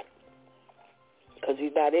fight back because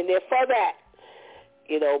he's not in there for that.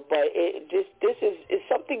 But this is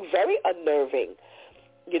something very unnerving,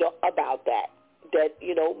 about that. That,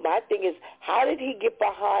 my thing is, how did he get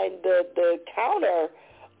behind the counter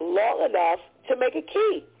long enough to make a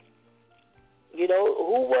key?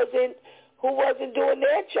 Who wasn't doing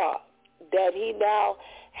their job, that he now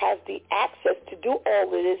has the access to do all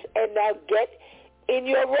of this and now get in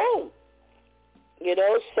your room?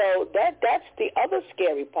 So that's the other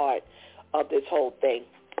scary part of this whole thing.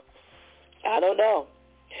 I don't know.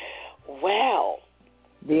 Well,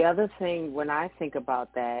 the other thing when I think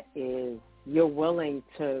about that is you're willing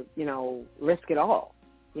to, risk it all.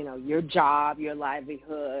 Your job, your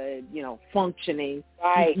livelihood, functioning.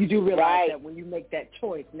 Right. You do realize that when you make that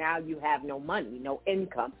choice, now you have no money, no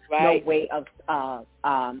income, no way of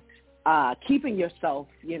keeping yourself,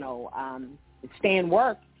 stay in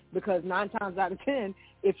work, because 9 times out of 10,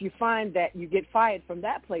 if you find that you get fired from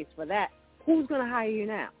that place for that, who's going to hire you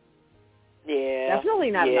now? Yeah. That's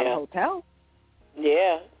really not another hotel.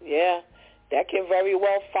 Yeah. That can very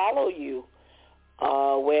well follow you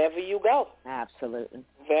wherever you go. Absolutely.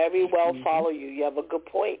 Very well follow you. You have a good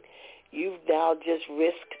point. You've now just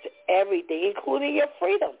risked everything, including your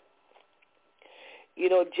freedom,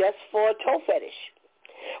 just for a toe fetish.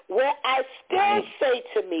 Where I still say,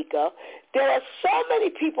 Tamika, there are so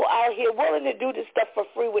many people out here willing to do this stuff for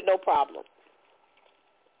free with no problem.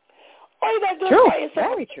 All you got to do is find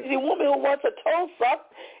yourself a crazy woman who wants a toe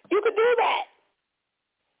sucked. You can do that.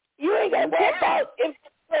 You ain't got to worry about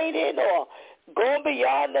infiltrating or going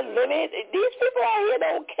beyond the limit. These people out here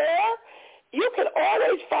don't care. You can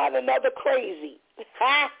always find another crazy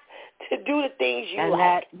to do the things you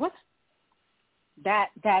like.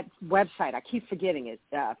 That website, I keep forgetting it.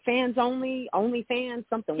 Fans only fans,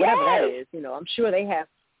 something, whatever that is. I'm sure they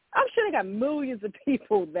got millions of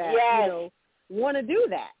people that want to do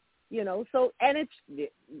that. So, and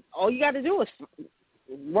it's all you got to do is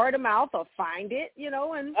word of mouth or find it,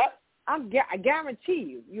 and I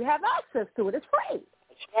guarantee you have access to it. It's free.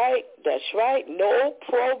 That's right. No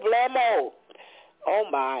problemo. Oh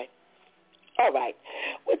my. All right.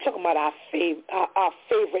 We're talking about our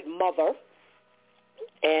favorite mother.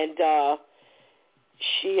 And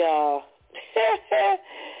she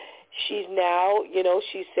she's now,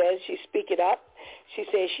 she says she's speaking up. She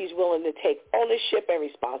says she's willing to take ownership and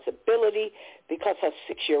responsibility because her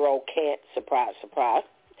 6-year-old can't. Surprise, surprise.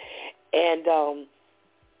 And,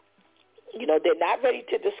 they're not ready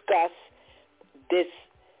to discuss this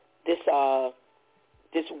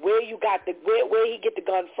where you got where he get the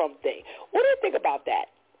gun from thing. What do you think about that?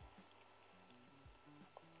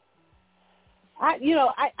 I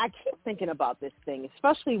keep thinking about this thing,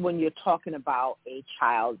 especially when you're talking about a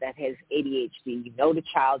child that has ADHD. The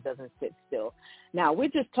child doesn't sit still. Now, we're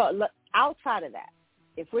just outside of that.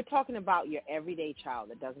 If we're talking about your everyday child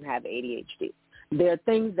that doesn't have ADHD, there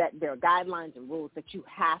are guidelines and rules that you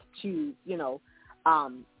have to,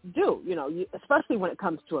 do. Especially when it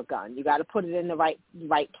comes to a gun, you got to put it in the right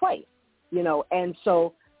place. And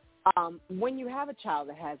so. When you have a child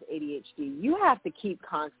that has ADHD, you have to keep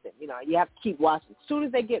constant. You have to keep watching. As soon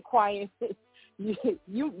as they get quiet,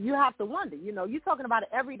 you have to wonder. You're talking about an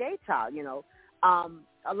everyday child.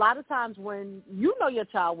 A lot of times when your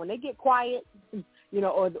child, when they get quiet,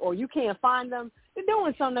 or you can't find them, they're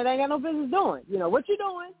doing something that they ain't got no business doing. What you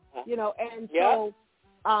doing? And so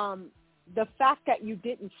the fact that you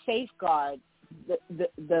didn't safeguard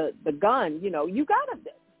the gun, you gotta.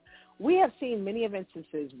 We have seen many of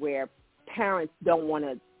instances where parents don't want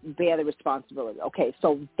to bear the responsibility. Okay,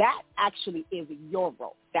 so that actually is your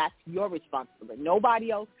role. That's your responsibility. Nobody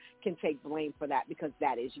else can take blame for that because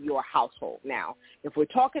that is your household. Now, if we're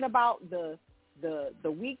talking about the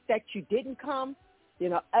week that you didn't come,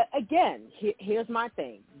 again, here's my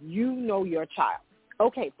thing. Your child.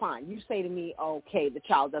 Okay, fine. You say to me, okay, the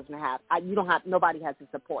child doesn't have, nobody has to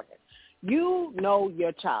support him.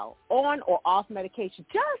 Your child on or off medication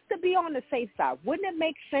just to be on the safe side. Wouldn't it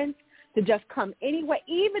make sense to just come anyway?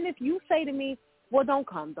 Even if you say to me, well, don't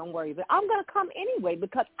come, don't worry, but I'm going to come anyway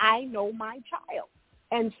because I know my child.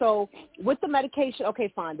 And so with the medication,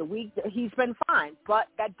 okay, fine, the week he's been fine, but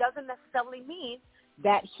that doesn't necessarily mean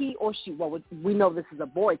that he or she, well, we know this is a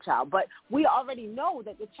boy child, but we already know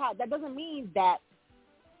that the child, that doesn't mean that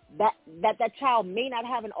child may not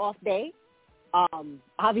have an off day.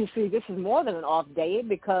 Obviously this is more than an off day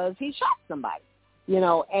because he shot somebody,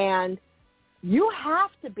 and you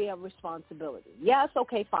have to bear responsibility. Yes,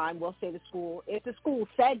 okay, fine, we'll say the school. If the school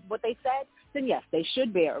said what they said, then yes, they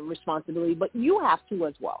should bear a responsibility, but you have to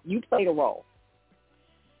as well. You played a role.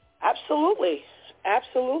 Absolutely.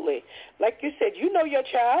 Absolutely. Like you said, your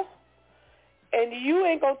child, and you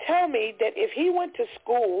ain't going to tell me that if he went to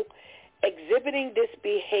school exhibiting this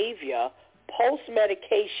behavior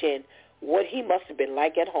post-medication, what he must have been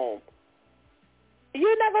like at home.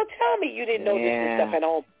 You're not going to tell me you didn't know this and stuff at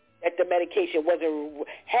home, that the medication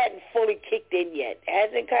hadn't fully kicked in yet,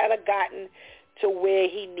 hasn't kind of gotten to where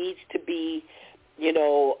he needs to be,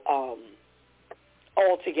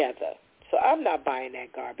 all together. So I'm not buying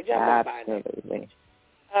that garbage. I'm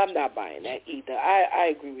not buying that either.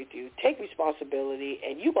 I agree with you. Take responsibility,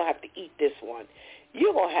 and you're going to have to eat this one.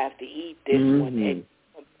 You're going to have to eat this one. And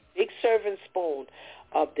a big serving spoon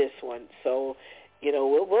of this one. So, we're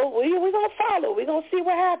going to follow. We're going to see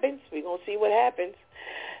what happens.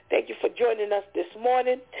 Thank you for joining us this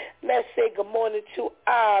morning. Let's say good morning to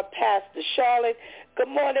our Pastor Charlotte. Good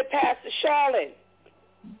morning, Pastor Charlotte.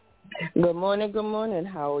 Good morning.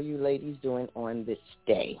 How are you ladies doing on this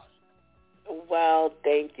day? Well,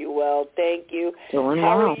 thank you. Doing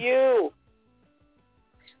How well. are you?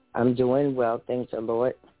 I'm doing well, thanks the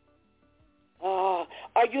Lord.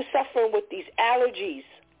 Are you suffering with these allergies?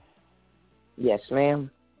 Yes,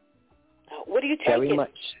 ma'am. What are you taking? Very much.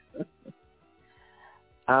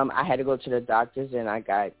 I had to go to the doctors, and I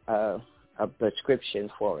got a prescription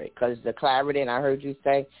for it because the Claritin, I heard you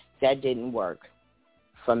say, that didn't work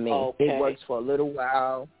for me. Okay. It works for a little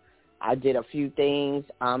while. I did a few things.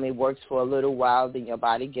 It works for a little while. Then your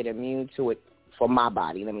body get immune to it, for my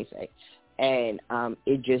body, let me say. And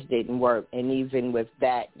it just didn't work. And even with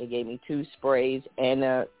that, they gave me 2 sprays and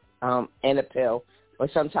a pill. But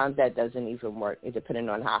sometimes that doesn't even work. It depending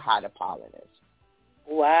on how high the pollen is.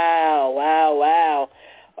 Wow.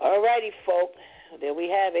 All righty, folks. There we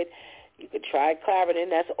have it. You could try Claritin.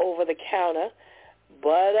 That's over the counter.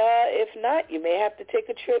 But if not, you may have to take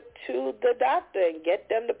a trip to the doctor and get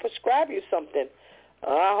them to prescribe you something.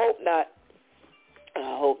 I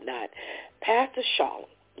hope not. Pastor Charlotte,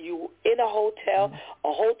 you in a hotel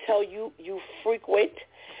you frequent.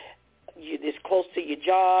 It's close to your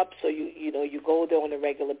job, so you go there on a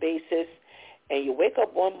regular basis, and you wake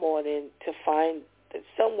up one morning to find that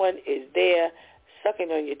someone is there sucking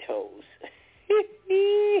on your toes.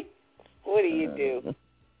 What do you do?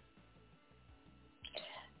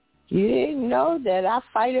 You didn't know that I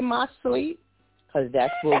fight in my sleep? Because that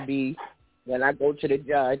will be, when I go to the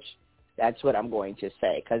judge, that's what I'm going to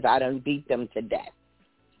say, because I done beat them to death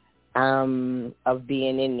of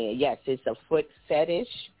being in there. Yes, it's a foot fetish.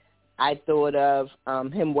 I thought of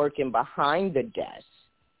him working behind the desk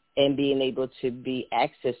and being able to be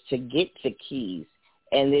access to get to keys,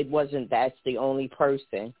 and it wasn't that's the only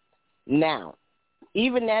person. Now,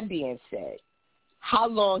 even that being said, how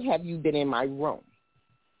long have you been in my room?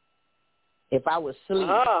 If I was asleep,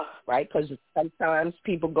 right? Because sometimes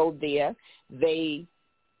people go there,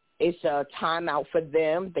 it's a timeout for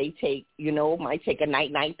them. They take, might take a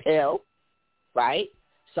night pill, right?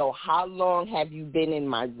 So how long have you been in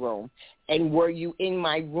my room? And were you in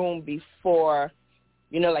my room before,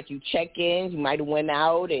 like you check in, you might have went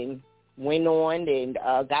out and went on and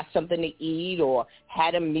got something to eat or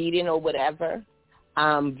had a meeting or whatever?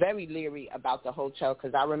 I'm very leery about the hotel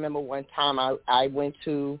because I remember one time I went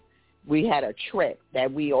to, we had a trip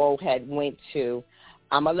that we all had went to,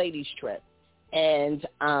 a ladies' trip. And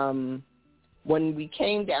when we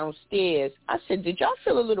came downstairs, I said, did y'all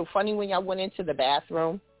feel a little funny when y'all went into the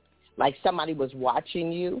bathroom? Like somebody was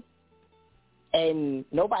watching you? And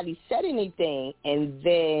nobody said anything. And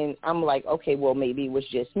then I'm like, okay, well, maybe it was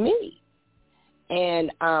just me.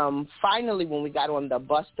 And finally, when we got on the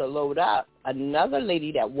bus to load up, another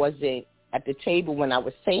lady that wasn't at the table when I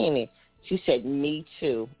was saying it, she said, me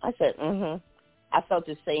too. I said, I felt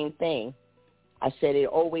the same thing. I said, it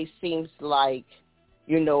always seems like,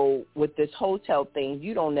 with this hotel thing,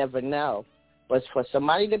 you don't ever know. But for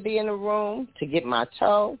somebody to be in the room, to get my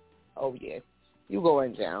toe, oh, yeah, you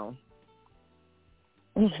going down.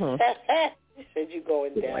 You said you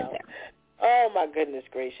going down. Oh, my goodness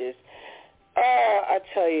gracious. Oh, I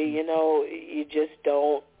tell you, you just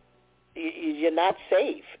don't. You're not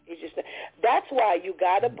safe. That's why you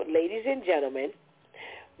got to, ladies and gentlemen,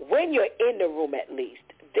 when you're in the room at least,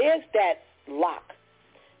 there's that lock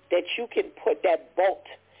that you can put, that bolt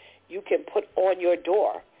you can put on your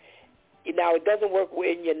door. Now, it doesn't work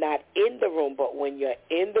when you're not in the room, but when you're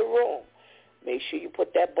in the room, make sure you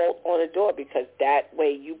put that bolt on the door because that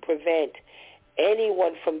way you prevent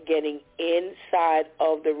anyone from getting inside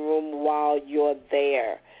of the room while you're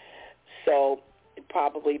there. So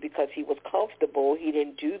probably because he was comfortable, he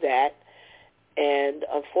didn't do that. And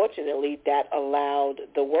unfortunately, that allowed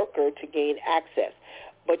the worker to gain access.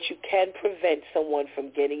 But you can prevent someone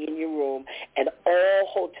from getting in your room, and all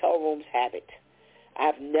hotel rooms have it.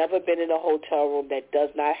 I've never been in a hotel room that does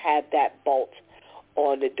not have that bolt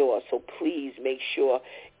on the door. So please make sure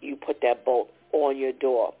you put that bolt on your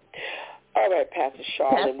door. All right, Pastor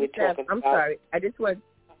Charlotte, we're talking about... I just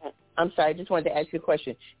wanted to ask you a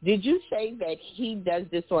question. Did you say that he does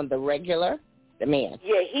this on the regular, the man?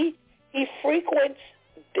 Yeah, he frequents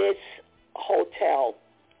this hotel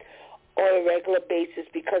on a regular basis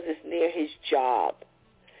because it's near his job.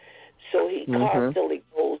 So he constantly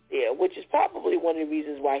goes there, which is probably one of the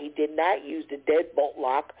reasons why he did not use the deadbolt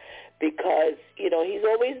lock because, he's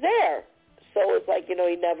always there. So it's like, he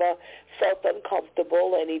never felt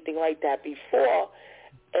uncomfortable or anything like that before.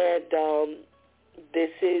 And this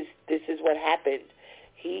is what happened.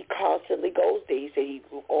 He constantly goes there. He said he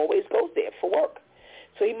always goes there for work.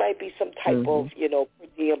 So he might be some type of, per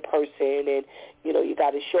diem person, and, you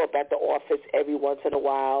got to show up at the office every once in a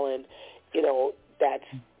while, and,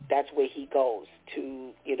 that's where he goes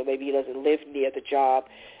to, maybe he doesn't live near the job,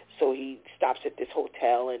 so he stops at this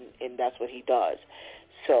hotel, and that's what he does.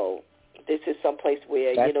 So this is someplace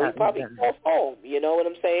where, he probably calls home, you know what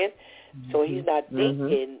I'm saying? So he's not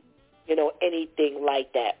thinking, anything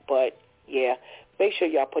like that. But, yeah, make sure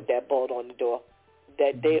y'all put that bolt on the door.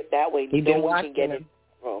 That way no one can get in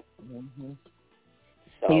the room.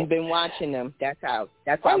 So, he's been watching them. That's why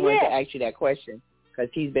I wanted to ask you that question, because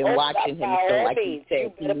he's been watching him. So like you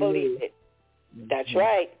said, you better believe it. That's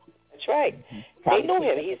right. They know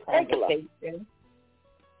him. He's regular.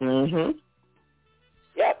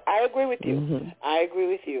 Yep, I agree with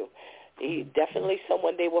you. He's definitely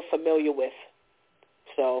someone they were familiar with.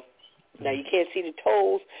 So now you can't see the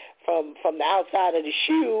toes from the outside of the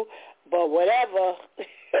shoe, but whatever.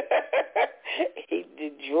 He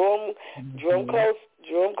drew him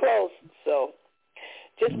close. So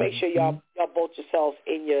just make sure y'all bolt yourselves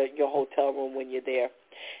in your hotel room when you're there.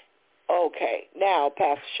 Okay, now,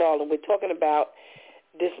 Pastor Charlotte, we're talking about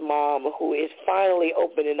this mom who is finally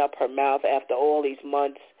opening up her mouth after all these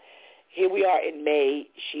months. Here we are in May.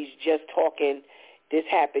 She's just talking. This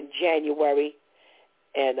happened January,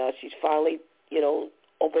 and she's finally,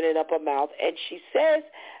 opening up her mouth. And she says,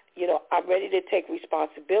 I'm ready to take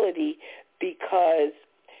responsibility because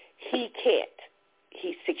he can't.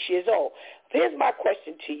 he's 6 years old. Here's my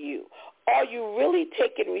question to you. Are you really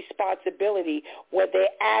taking responsibility when they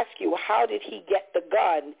ask you how did he get the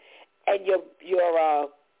gun, and your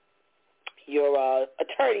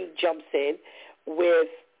attorney jumps in with,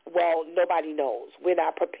 well, nobody knows. We're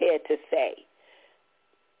not prepared to say.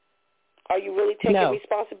 Are you really taking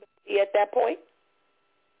responsibility at that point?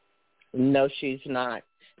 No, she's not,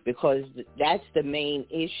 because that's the main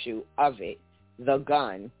issue of it, the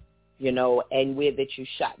gun, and where that you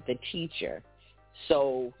shot the teacher.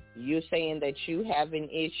 So you're saying that you have an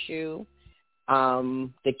issue,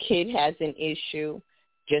 the kid has an issue.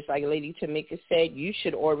 Just like Lady Tamika said, you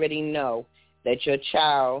should already know that your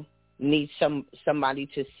child needs somebody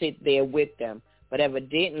to sit there with them. But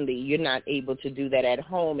evidently, you're not able to do that at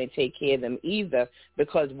home and take care of them either,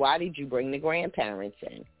 because why did you bring the grandparents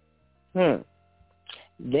in?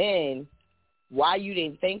 Then why you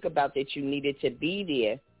didn't think about that you needed to be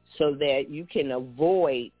there so that you can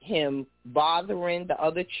avoid him bothering the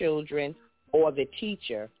other children or the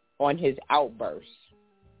teacher on his outbursts.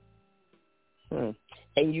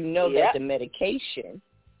 And you know that the medication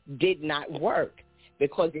did not work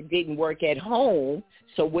because it didn't work at home,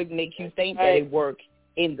 so it would make you think that it worked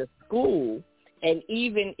in the school. And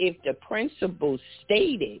even if the principal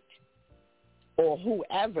stated or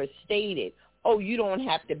whoever stated, oh, you don't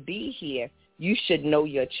have to be here, you should know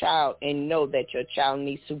your child and know that your child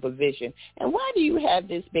needs supervision. And why do you have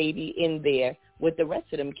this baby in there with the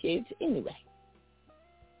rest of them kids anyway?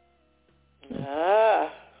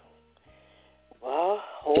 Well, a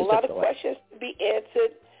whole lot of questions to be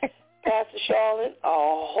answered, Pastor Charlotte. A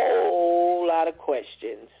whole lot of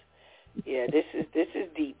questions. Yeah, this is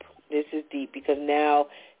deep. This is deep because now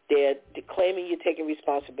they're claiming you're taking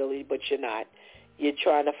responsibility, but you're not. You're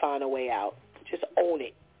trying to find a way out. Just own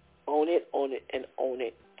it. Own it, own it, and own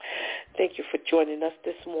it. Thank you for joining us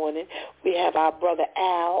this morning. We have our brother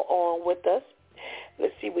Al on with us.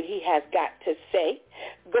 Let's see what he has got to say.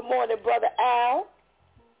 Good morning, brother Al.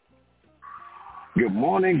 Good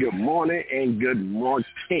morning, and good morning.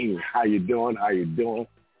 How you doing?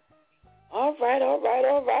 All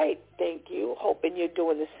right. Thank you. Hoping you're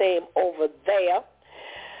doing the same over there.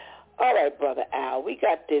 All right, brother Al, we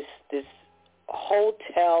got this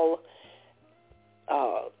hotel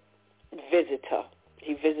visitor.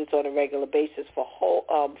 He visits on a regular basis for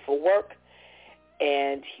work,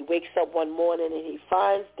 and he wakes up one morning and he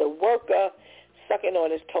finds the worker sucking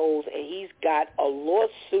on his toes, and he's got a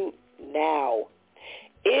lawsuit now.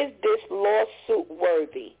 Is this lawsuit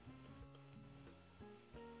worthy?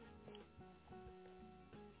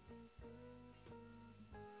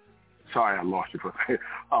 Sorry, I lost you for a second.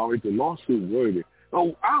 Oh, is the lawsuit worthy?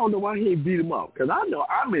 Oh, I don't know why he ain't beat him up, because I know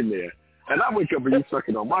I'm in there, and I wake up and you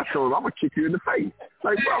sucking on my toes, I'm going to kick you in the face.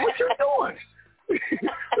 Like, bro, what you doing?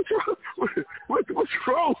 What's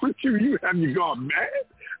wrong with you? Have you gone mad?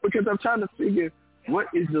 Because I'm trying to figure,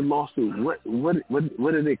 what is the lawsuit?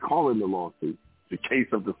 What are they calling the lawsuit? The case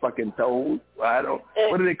of the fucking toes? What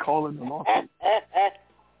are they calling the lawsuit?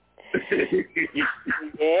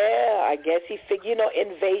 Yeah, I guess he figured,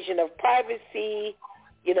 invasion of privacy,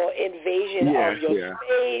 invasion of your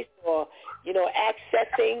space, or,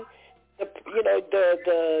 accessing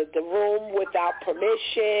the room without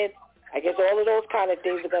permission. I guess all of those kind of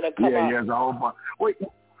things are going to come up. Yeah, it's a whole bunch. Wait,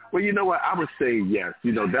 well, you know what? I would say yes.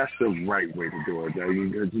 That's the right way to do it.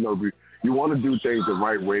 Because, you want to do things the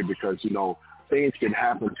right way because, things can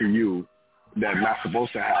happen to you that are not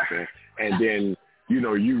supposed to happen. And then,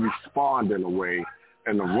 you respond in a way,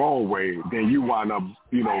 in the wrong way, then you wind up,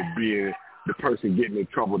 being the person getting in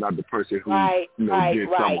trouble, not the person who, did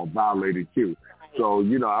something or violated you. So,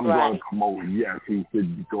 I'm going to promote, yes, he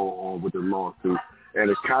should go on with the lawsuit. And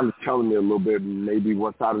it's kind of telling me a little bit maybe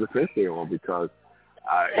what side of the fence they're on because,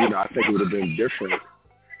 I think it would have been different.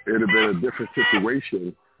 It would have been a different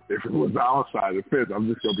situation if it was our side of the fence. I'm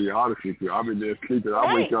just going to be honest with you. I'm in there sleeping.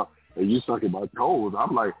 I wake up and you sucking my toes.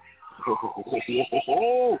 I'm like,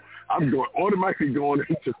 I'm automatically going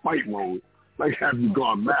into fight mode. Like, have you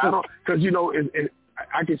gone mad? Because,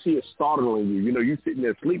 I can see it startling you. You sitting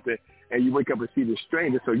there sleeping and you wake up and see this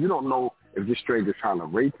stranger, so you don't know if this stranger's trying to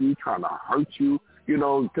rape you, trying to hurt you,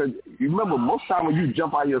 because you remember most time when you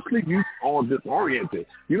jump out of your sleep, you all disoriented.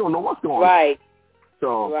 You don't know what's going on. Right.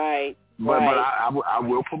 So, But I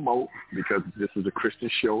will promote, because this is a Christian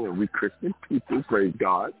show and we Christian people, praise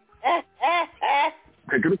God.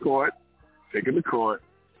 Take it to court,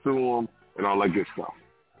 sue them, and all that good stuff.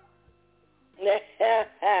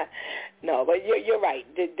 No, but you're right.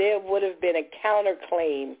 There would have been a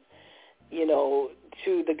counterclaim,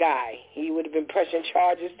 to the guy. He would have been pressing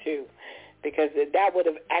charges too, because that would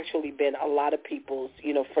have actually been a lot of people's,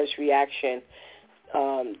 first reaction.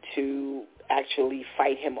 to actually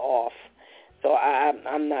fight him off. So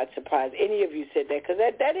I'm not surprised any of you said that, because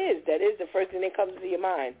that is the first thing that comes to your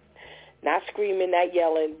mind. Not screaming, not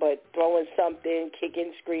yelling, but throwing something,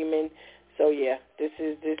 kicking, screaming. So yeah, this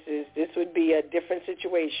would be a different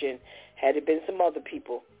situation had it been some other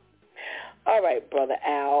people. All right, Brother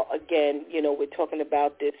Al. Again, we're talking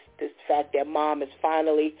about this fact that mom is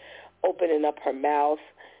finally opening up her mouth.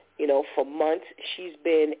 For months she's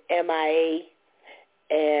been MIA,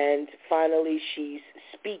 and finally she's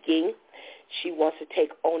speaking. She wants to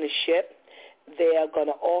take ownership. They are going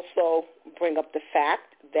to also bring up the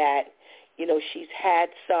fact that, she's had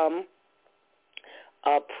some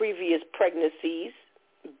previous pregnancies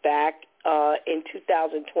back in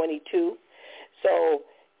 2022. So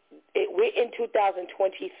we're in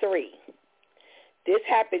 2023. This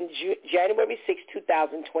happened January 6,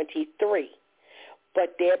 2023.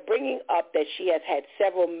 But they're bringing up that she has had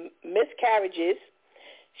several miscarriages.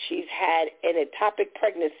 She's had an ectopic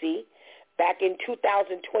pregnancy back in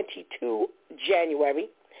 2022, January,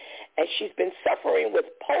 and she's been suffering with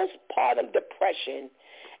postpartum depression,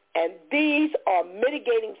 and these are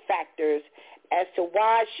mitigating factors as to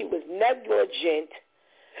why she was negligent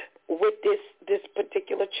with this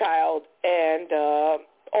particular child, and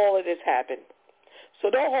all of this happened. So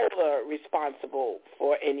don't hold her responsible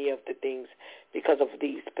for any of the things because of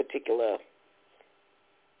these particular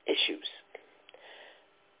issues.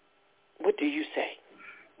 What do you say?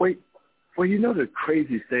 Wait. Well, the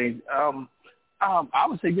crazy thing, I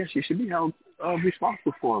would say, yes, you should be held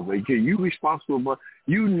responsible for it. You responsible, but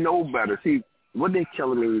you know better. See, what they're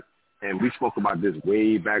telling me, and we spoke about this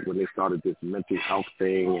way back when they started this mental health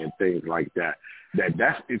thing and things like that,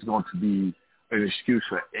 that is going to be an excuse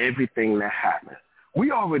for everything that happened.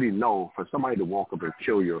 We already know for somebody to walk up and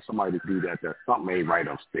kill you or somebody to do that something ain't right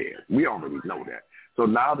upstairs. We already know that. So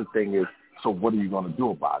now the thing is, so what are you going to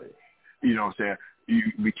do about it? You know what I'm saying?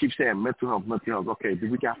 We keep saying mental health. Okay,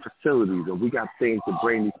 we got facilities and we got things to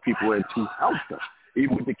bring these people in to help them,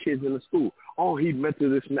 even with the kids in the school. Oh, he's mental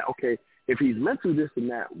this and that. Okay, if he's mental this and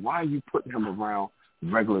that, why are you putting him around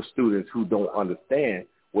regular students who don't understand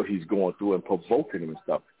what he's going through and provoking him and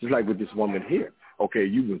stuff? Just like with this woman here. Okay,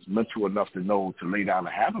 you was mental enough to know to lay down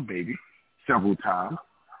and have a baby several times,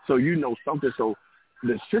 so you know something. So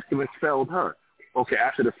the system has failed her. Okay,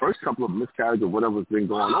 after the first couple of miscarriages or whatever's been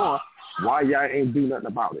going on, why y'all ain't do nothing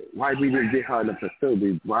about it? Why we didn't get her in the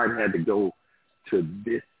facility? Why it had to go to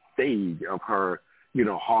this stage of her,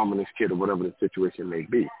 harming this kid or whatever the situation may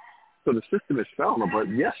be? So the system is failing her,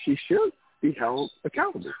 but yes, she should be held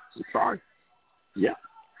accountable. I'm sorry. Yeah.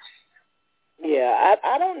 Yeah,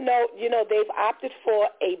 I don't know. They've opted for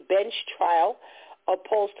a bench trial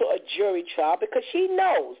opposed to a jury trial because they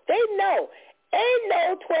know, ain't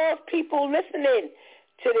no 12 people listening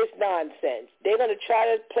to this nonsense. They're going to try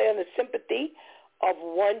to play on the sympathy of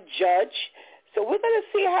one judge. So we're going to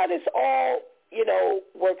see how this all,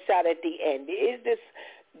 works out at the end. Is this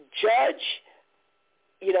judge,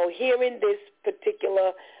 hearing this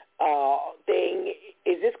particular thing,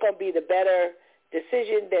 is this going to be the better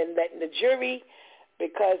decision than letting the jury?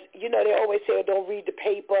 Because, they always say, don't read the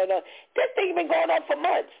paper. This thing been going on for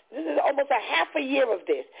months. This is almost a half a year of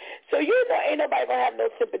this. So, ain't nobody going to have no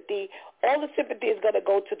sympathy. All the sympathy is going to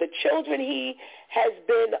go to the children he has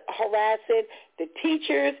been harassing, the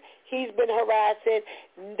teachers he's been harassing.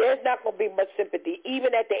 There's not going to be much sympathy,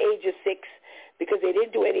 even at the age of 6, because they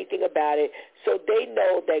didn't do anything about it. So they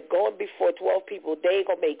know that going before 12 people, they ain't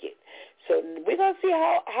going to make it. So we're going to see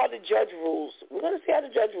how the judge rules. We're going to see how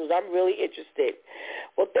the judge rules. I'm really interested.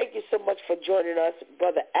 Well, thank you so much for joining us,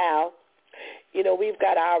 Brother Al. We've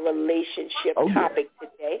got our relationship topic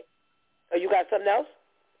today. Oh, you got something else?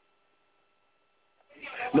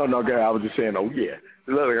 No, Gary, I was just saying,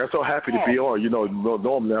 Look, I'm so happy to be on.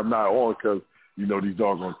 Normally I'm not on because, these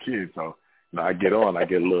doggone kids. So, I get on, I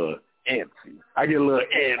get a little antsy.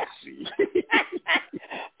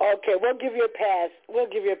 Okay, we'll give you a pass.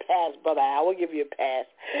 Brother Al. We'll give you a pass.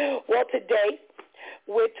 Well, today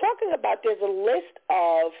we're talking about, there's a list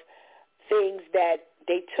of things that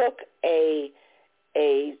they took a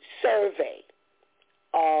survey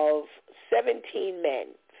of 17 men,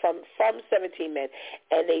 from 17 men,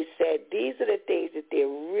 and they said these are the things that they're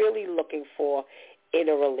really looking for in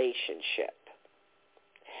a relationship.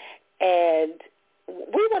 And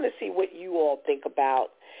we want to see what you all think about,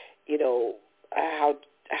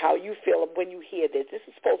 how you feel when you hear this. This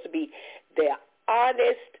is supposed to be their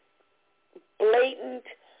honest, blatant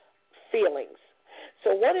feelings.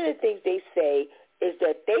 So one of the things they say is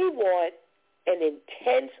that they want an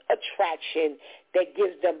intense attraction that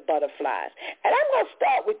gives them butterflies. And I'm going to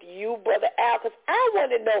start with you, Brother Al. Al, because I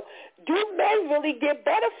want to know, do men really get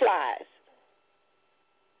butterflies?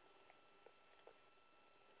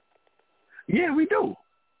 Yeah, we do.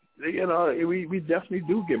 You know, we definitely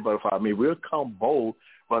do get butterflies. I mean, we'll come bold,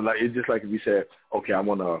 but like it's just like if we said, okay, I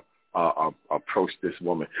want to approach this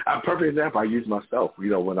woman. A perfect example, I use myself. You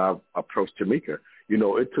know, when I approached Tamika, you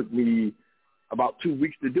know, it took me about 2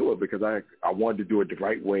 weeks to do it because I wanted to do it the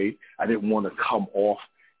right way. I didn't want to come off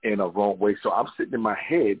in a wrong way. So I'm sitting in my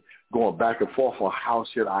head going back and forth on how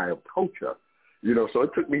should I approach her. You know, so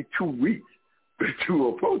it took me 2 weeks to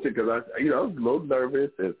approach it because I was a little nervous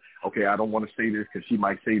and, okay, I don't want to say this because she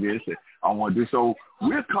might say this and I don't want to do so.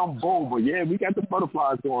 We'll come bold, but, yeah, we got the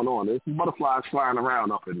butterflies going on. There's some butterflies flying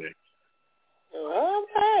around up in there.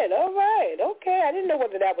 All right. Okay, I didn't know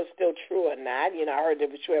whether that was still true or not. You know, I heard it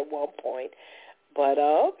was true at one point. But,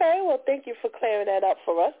 okay, well, thank you for clearing that up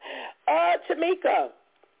for us. Tamika,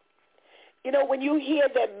 you know, when you hear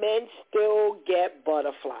that men still get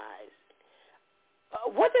butterflies,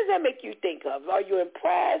 what does that make you think of? Are you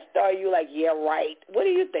impressed? Are you like, yeah, right? What do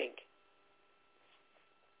you think?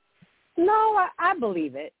 No, I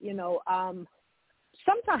believe it. You know,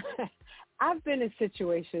 sometimes I've been in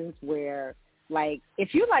situations where, like,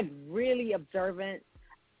 if you're, like, really observant,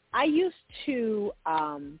 I used to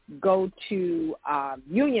go to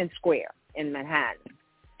Union Square in Manhattan,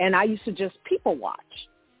 and I used to just people watch,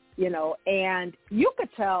 you know, and you could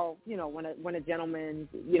tell, you know, when a gentleman,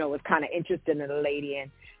 you know, is kind of interested in a lady,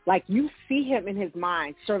 and, like, you see him in his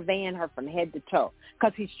mind surveying her from head to toe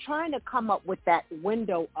because he's trying to come up with that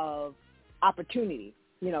window of opportunity.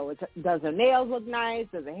 You know, does her nails look nice?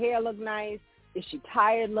 Does her hair look nice? Is she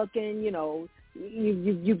tired looking? You know,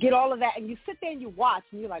 you get all of that, and you sit there and you watch,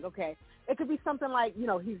 and you're like, okay, it could be something like, you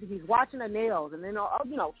know, he's watching her nails, and then,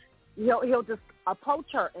 you know, he'll just approach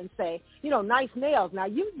her and say, you know, nice nails. Now,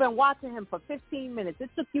 you've been watching him for 15 minutes. It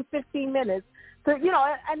took you 15 minutes to, you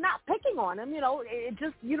know, and not picking on him, you know, it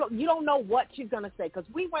just, you don't know what she's going to say because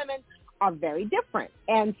we women are very different.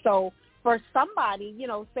 And so for somebody, you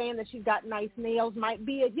know, saying that she's got nice nails might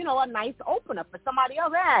be, a nice opener. For somebody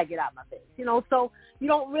else, get out of my face, you know. So you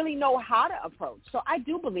don't really know how to approach. So I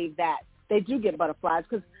do believe that they do get butterflies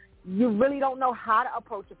because you really don't know how to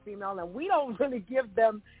approach a female, and we don't really give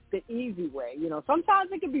them the easy way. You know,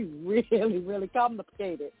 sometimes it can be really, really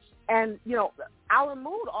complicated. And, you know, our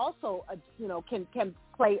mood also, you know, can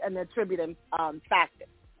play an attributing factor.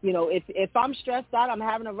 You know, if I'm stressed out, I'm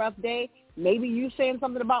having a rough day, maybe you saying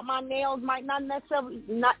something about my nails might not necessarily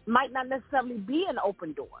be an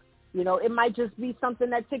open door. You know, it might just be something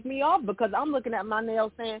that ticked me off because I'm looking at my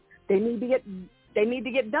nails saying they need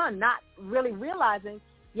to get done, not really realizing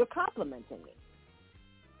you're complimenting me.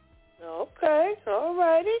 Okay, all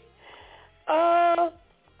righty.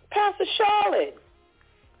 Pastor Charlotte,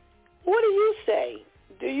 what do you say?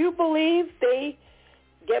 Do you believe they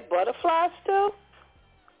get butterflies still?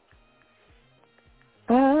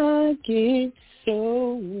 I get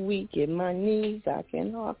so weak in my knees, I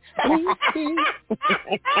can hardly see.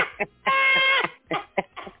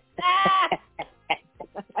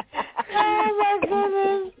 Oh, my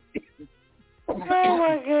goodness. Oh,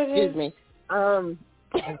 my goodness. Excuse me.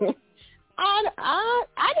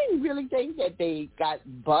 I didn't really think that they got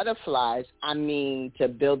butterflies. I mean, to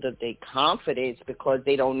build up their confidence because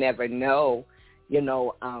they don't never know, you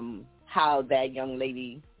know, how that young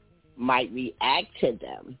lady might react to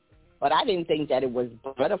them. But I didn't think that it was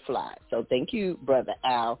butterflies. So thank you, Brother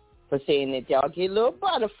Al, for saying that y'all get little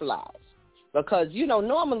butterflies. Because, you know,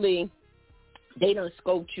 normally they done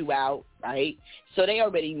scoped you out, right? So they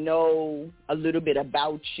already know a little bit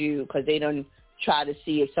about you because they done try to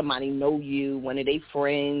see if somebody know you, one of their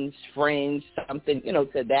friends, something, you know,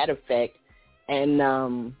 to that effect.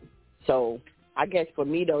 And so I guess for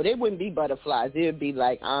me, though, they wouldn't be butterflies. It would be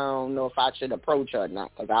like, I don't know if I should approach her or not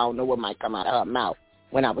because I don't know what might come out of her mouth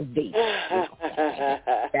when I was dating.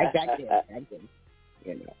 Back then,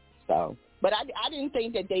 you know. So, but I didn't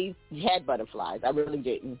think that they had butterflies. I really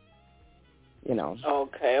didn't, you know.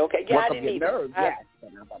 Okay. Yeah, work I didn't either. Nerves, yes,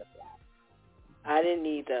 but not butterflies. I didn't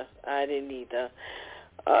either.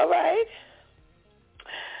 All right.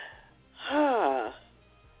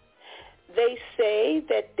 They say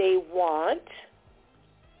that they want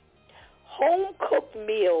home-cooked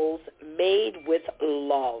meals made with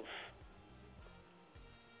love.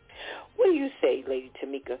 What do you say, Lady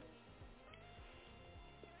Tamika?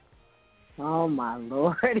 Oh, my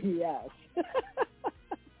Lord, yes.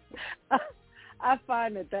 I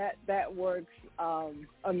find that works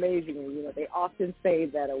amazingly. You know, they often say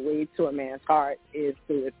that a way to a man's heart is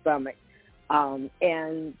through his stomach.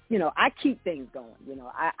 And, you know, I keep things going. You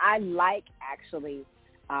know, I like actually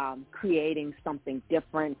creating something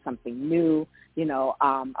different, something new. You know,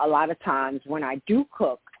 a lot of times when I do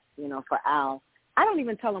cook, you know, for Al, I don't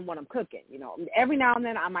even tell him what I'm cooking. You know, every now and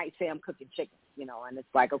then I might say I'm cooking chicken, you know, and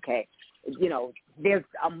it's like, okay, you know, there's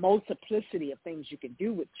a multiplicity of things you can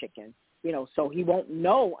do with chicken, you know, so he won't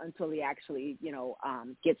know until he actually, you know,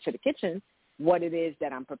 gets to the kitchen what it is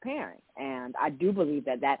that I'm preparing. And I do believe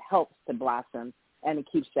that that helps to blossom, and it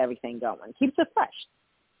keeps everything going, keeps it fresh.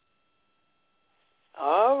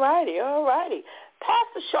 All righty.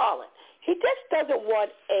 Pastor Charlotte, he just doesn't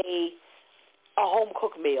want a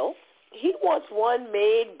home-cooked meal. He wants one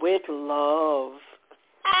made with love.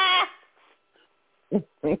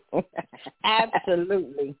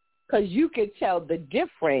 Absolutely. Because you could tell the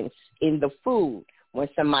difference in the food when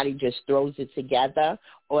somebody just throws it together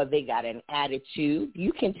or they got an attitude.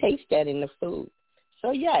 You can taste that in the food.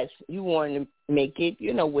 So, yes, you want to make it,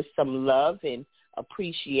 you know, with some love and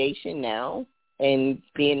appreciation now and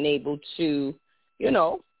being able to, you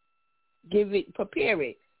know, prepare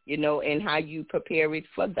it, you know, and how you prepare it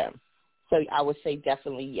for them. So I would say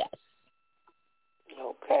definitely yes.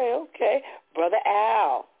 Okay. Brother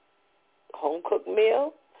Al, home-cooked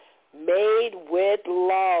meal made with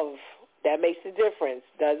love. That makes a difference,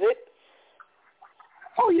 does it?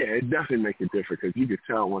 Oh, yeah, it definitely makes a difference because you can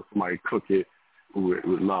tell when somebody cook it with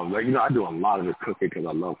love. Like, you know, I do a lot of the cooking because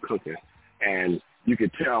I love cooking. And you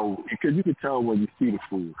can tell, because you can tell when you see the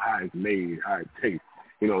food, how it's made, how it tastes.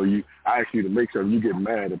 You know, I ask you to make sure you get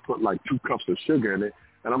mad and put like 2 cups of sugar in it.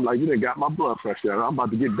 And I'm like, you done got my blood pressure. I'm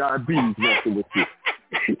about to get diabetes messing with you.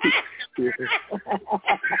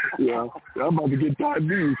 Yeah, I'm about to get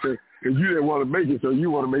diabetes because you didn't want to make it, so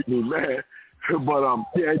you want to make me mad. But,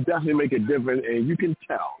 yeah, it definitely make a difference, and you can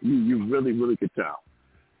tell. You really, really can tell,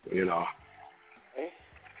 you know.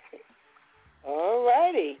 All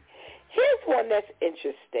righty. Here's one that's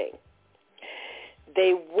interesting.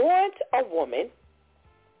 They want a woman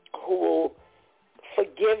who will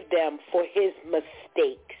forgive them for his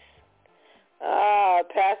mistakes.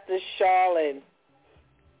 Pastor Charlene.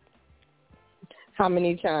 How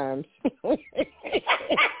many times? I'm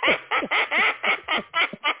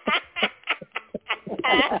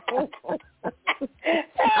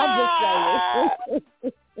just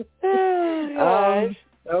saying.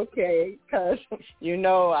 Okay, because, you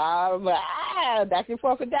know, I'm back and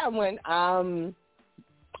forth with that one.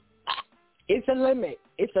 It's a limit.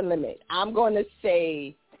 I'm going to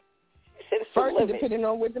say, first, depending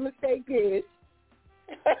on what the mistake is,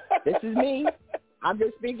 this is me. I'm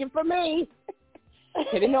just speaking for me.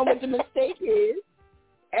 Depending on what the mistake is,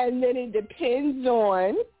 and then it depends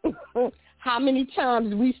on how many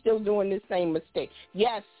times we still doing the same mistake.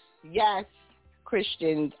 Yes,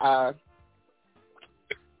 Christians are.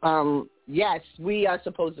 Yes, we are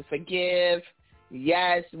supposed to forgive.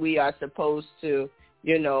 Yes, we are supposed to,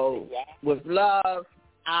 you know, with love.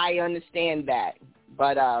 I understand that,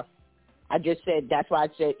 but I just said that's why I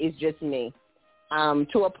said it's just me.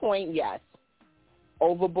 To a point, yes.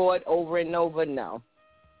 Overboard, over and over, no.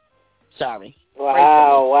 Sorry.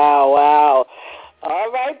 Wow.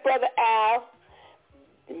 All right, Brother Al.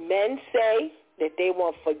 Men say that they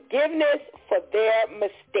want forgiveness for their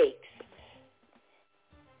mistakes.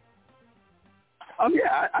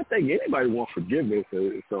 Yeah, I think anybody wants forgiveness.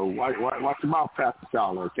 So watch your mouth, Pastor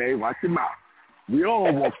Charlotte, okay? Watch your mouth. We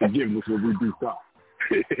all want forgiveness when we do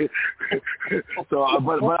something. So,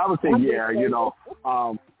 but I would say, yeah, you know,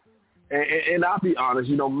 and I'll be honest,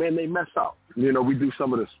 you know, men, they mess up. You know, we do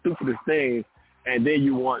some of the stupidest things, and then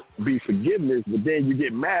you want to be forgiveness, but then you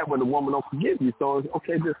get mad when the woman don't forgive you. So it's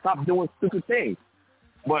okay, just stop doing stupid things.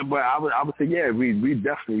 But I would say, yeah, we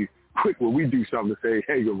definitely quick when we do something to say,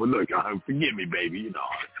 hey, well, look, forgive me, baby. You know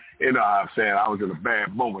what I'm saying? I was in a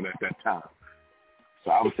bad moment at that time.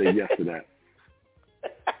 So I would say yes to that.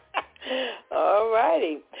 All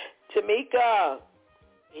righty. Tamika,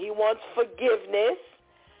 he wants forgiveness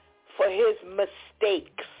for his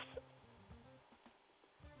mistakes.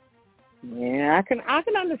 Yeah, I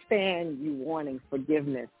can understand you wanting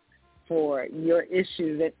forgiveness for your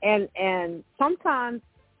issues, and sometimes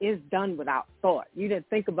it's done without thought. You didn't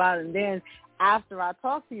think about it, and then after I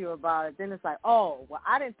talk to you about it, then it's like, oh, well,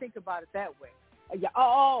 I didn't think about it that way. Yeah,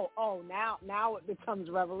 now it becomes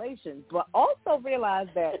revelation. But also realize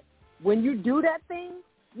that when you do that thing,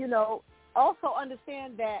 you know, also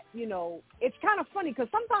understand that, you know, it's kind of funny because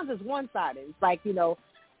sometimes it's one-sided. It's like, you know,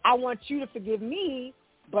 I want you to forgive me,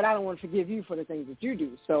 but I don't want to forgive you for the things that you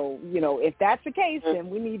do. So, you know, if that's the case, then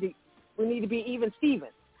we need to be even Steven.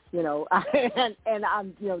 you know, and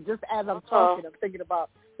I'm, you know, just as I'm talking, I'm thinking about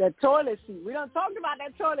the toilet seat. We don't talk about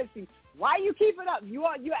that toilet seat. Why you keep it up? You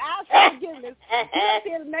ask for forgiveness, you get up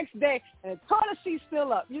there the next day, and the toilet seat's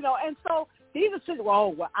still up, you know. And so these are things,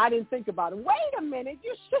 well, I didn't think about it. Wait a minute,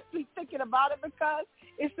 you should be thinking about it because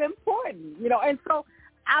it's important, you know. And so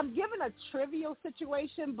I'm giving a trivial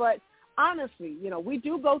situation, but honestly, you know, we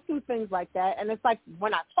do go through things like that, and it's like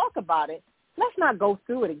when I talk about it, let's not go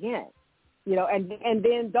through it again, you know, and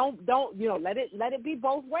then don't you know, let it be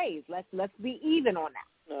both ways. Let's be even on that.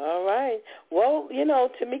 All right. Well, you know,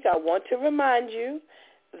 Tamika, I want to remind you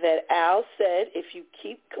that Al said if you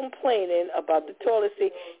keep complaining about the toilet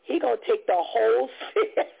seat, he gonna take the whole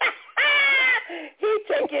seat. He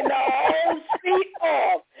taking the whole seat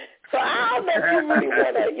off. So I don't know if you really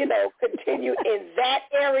want to, you know, continue in that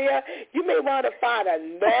area. You may want to find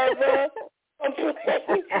another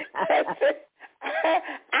complaint.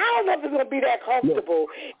 I don't know if it's going to be that comfortable.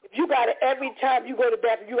 If you got to, every time you go to the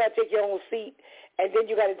bathroom, you got to take your own seat, and then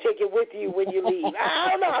you got to take it with you when you leave.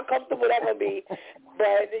 I don't know how comfortable that's going to be,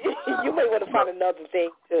 but you may want to find another thing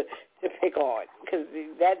to pick on, because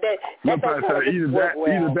that don't kind of work well.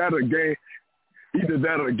 Either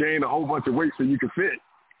that or gain a whole bunch of weight so you can fit.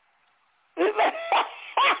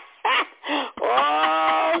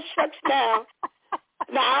 Oh, shucks now.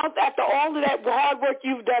 Now, after all of that hard work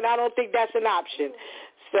you've done, I don't think that's an option.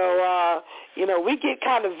 So, you know, we get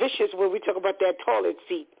kind of vicious when we talk about that toilet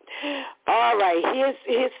seat. All right,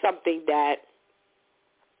 here's something that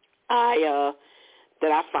I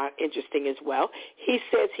find interesting as well. He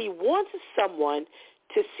says he wants someone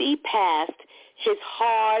to see past his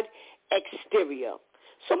hard exterior.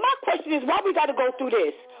 So my question is, why we got to go through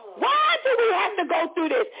this? Why do we have to go through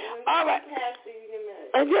this? All right.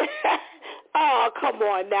 Oh, come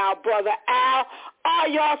on now, Brother Al. Are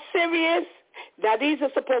y'all serious? Now, these are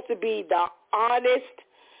supposed to be the honest,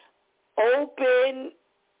 open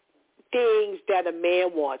things that a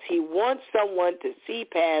man wants. He wants someone to see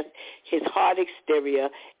past his hard exterior.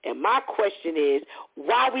 And my question is,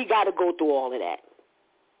 why we got to go through all of that?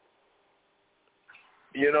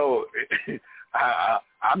 You know,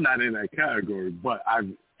 I'm not in that category, but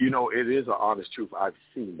you know, it is an honest truth. I've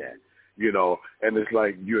seen that, you know, and it's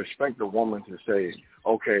like you expect a woman to say,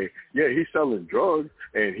 okay, yeah, he's selling drugs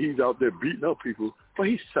and he's out there beating up people, but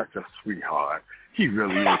he's such a sweetheart. He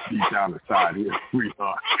really is deep down inside. He's a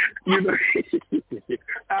sweetheart. You know,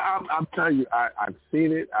 I'm telling you, I've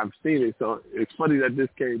seen it. So it's funny that this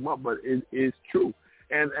came up, but it is true.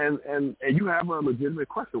 And you have a legitimate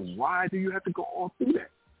question. Why do you have to go all through that?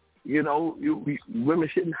 You know, women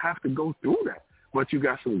shouldn't have to go through that. But you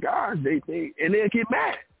got some guys, they get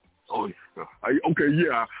mad. Oh, okay,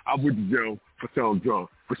 yeah, I went to jail for selling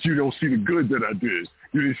drugs, but you don't see the good that I did.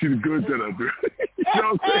 You didn't see the good that I did. You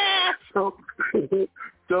know what I'm saying? So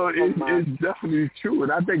it's definitely true,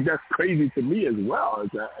 and I think that's crazy to me as well.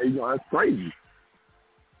 You know, that's crazy.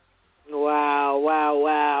 Wow.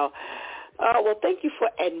 Well, thank you for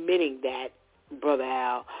admitting that, Brother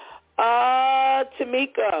Al.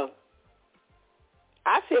 Tamika,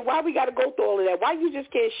 I said, why we got to go through all of that? Why you just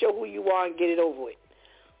can't show who you are and get it over with?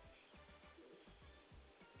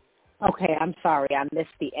 Okay, I'm sorry. I missed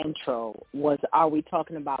the intro. Are we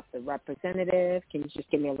talking about the representative? Can you just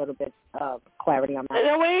give me a little bit of clarity on that?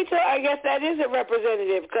 No, I guess that is a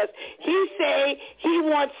representative because he say he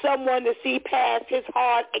wants someone to see past his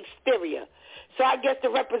hard exterior. So I guess the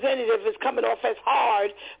representative is coming off as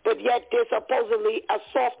hard, but yet there's supposedly a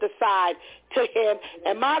softer side to him.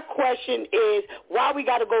 And my question is, why we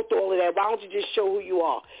got to go through all of that? Why don't you just show who you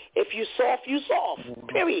are? If you soft, you soft,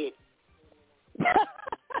 period.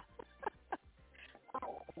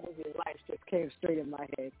 Movie lights just came straight in my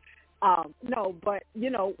head. No, but you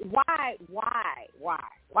know, why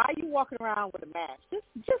are you walking around with a mask?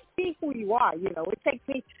 Just be who you are. You know, it takes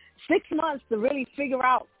me 6 months to really figure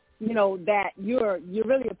out, you know, that you're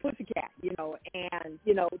really a pussycat. You know, and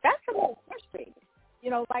you know that's a little frustrating. You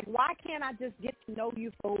know, like why can't I just get to know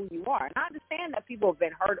you for who you are? And I understand that people have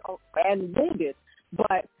been hurt and wounded,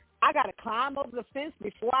 but I got to climb over the fence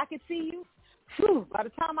before I can see you. Whew, by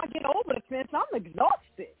the time I get over the fence, I'm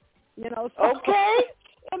exhausted. You know, so okay.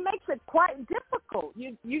 It makes it quite difficult.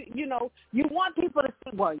 You know, you want people to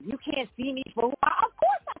say, well, you can't see me for who I am. Of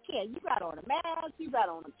course I can. You got on a mask, you got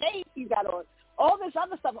on a cape, you got on all this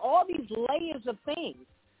other stuff, all these layers of things.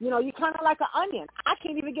 You know, you're kind of like an onion. I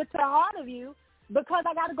can't even get to the heart of you because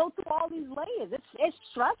I got to go through all these layers. It's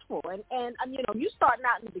stressful, and you know, you starting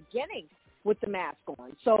out in the beginning with the mask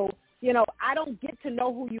on, so. You know, I don't get to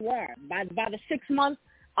know who you are. By the 6 months,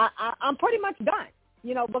 I'm pretty much done.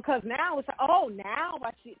 You know, because now it's like, oh, now I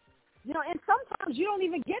see. You know, and sometimes you don't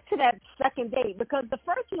even get to that second date because the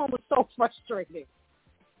first one was so frustrating.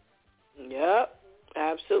 Yep,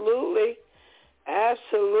 absolutely.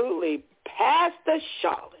 Absolutely. Pastor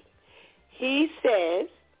Charlotte, he says,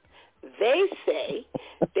 they say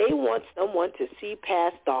they want someone to see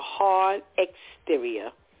past the hard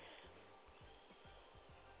exterior.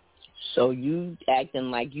 So you acting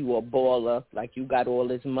like you a baller, like you got all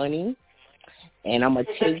this money, and I'm going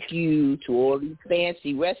to take you to all these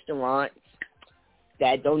fancy restaurants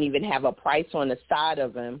that don't even have a price on the side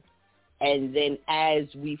of them, and then as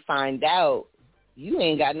we find out, you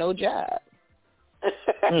ain't got no job.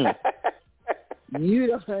 You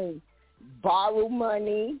don't borrow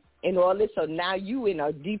money and all this, so now you in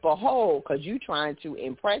a deeper hole because you trying to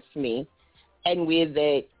impress me, and we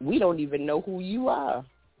don't even know who you are.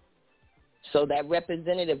 So that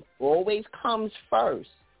representative always comes first,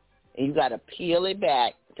 and you got to peel it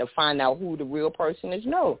back to find out who the real person is.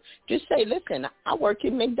 No, just say, listen, I work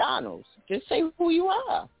at McDonald's. Just say who you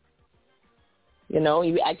are. You know,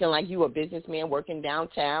 you acting like you a businessman working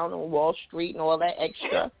downtown on Wall Street and all that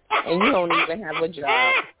extra, and you don't even have a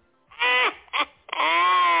job.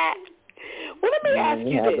 Well, let me ask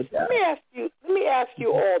you this. Let me ask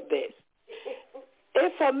you all this.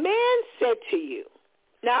 If a man said to you,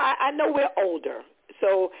 now I know we're older,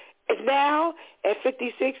 so now at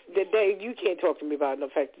 56, you can't talk to me about the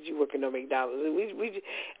fact that you work in McDonald's.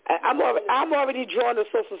 I'm already drawing a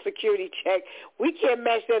Social Security check. We can't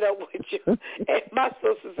match that up with you. And my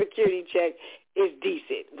Social Security check is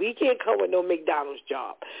decent. We can't come with no McDonald's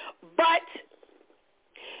job. But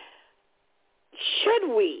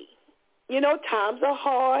should we? You know, times are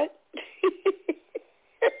hard.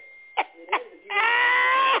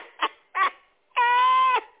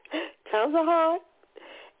 Times are hard.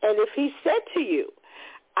 And if he said to you,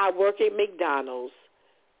 I work at McDonald's,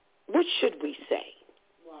 what should we say?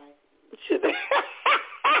 Why?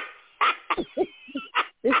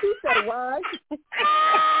 Did she say why?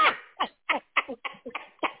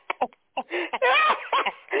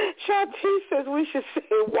 Shanti says we should say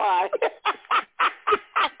why.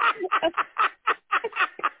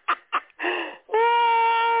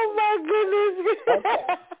 Oh, my goodness.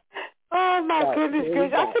 Okay. Oh, my goodness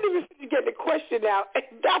gracious. I couldn't even get the question out.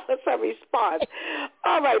 That was her response.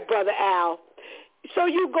 All right, Brother Al. So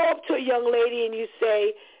you go up to a young lady and you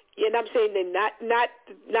say, and I'm saying that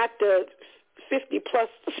not the 50-plus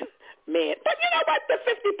man, but you know what, the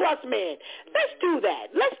 50-plus man. Let's do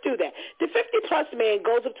that. The 50-plus man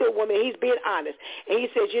goes up to a woman, he's being honest, and he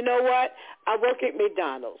says, you know what, I work at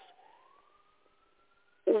McDonald's.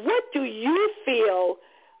 What do you feel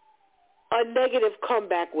a negative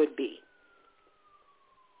comeback would be?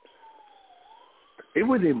 It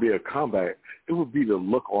wouldn't even be a comeback. It would be the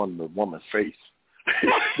look on the woman's face.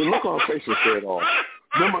 The look on her face would say it all.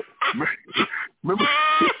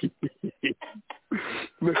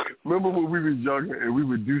 Remember when we were younger and we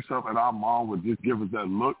would do something and our mom would just give us that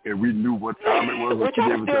look and we knew what time it was when she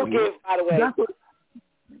gave us that look? By the way.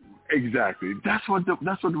 Exactly. That's what the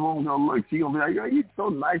woman's gonna look. She's gonna be like, "Yo, you so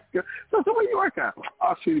nice, girl." So where you work at?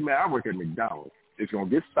 Oh, shit, man, I work at McDonald's. It's gonna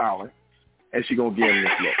get silent, and she's gonna give him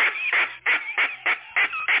this look.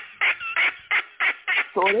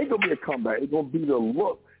 So it ain't gonna be a comeback. It's gonna be the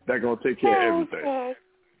look that's gonna take care of everything. God.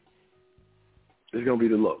 It's gonna be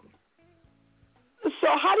the look. So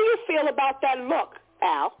how do you feel about that look,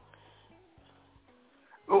 Al?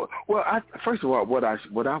 Well, first of all, what I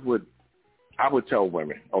would tell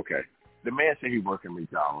women, okay, the man said he working at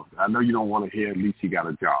McDonald's. I know you don't want to hear at least he got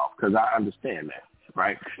a job because I understand that,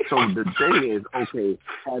 right? So the thing is, okay,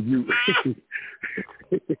 have you?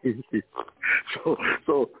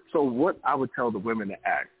 so what I would tell the women to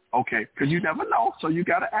act, okay, because you never know, so you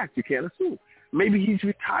got to act. You can't assume. Maybe he's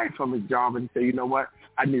retired from his job and he say, you know what,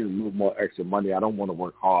 I need a little more extra money. I don't want to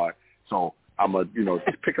work hard, so I'm going to,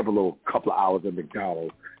 just pick up a little couple of hours at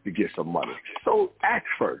McDonald's to get some money. So act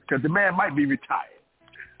first, because the man might be retired.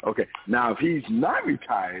 Okay, now if he's not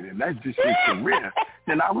retired and that's just his career,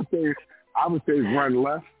 then I would say run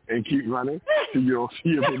left and keep running till you don't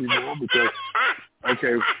see him anymore because,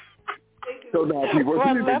 okay, so now if he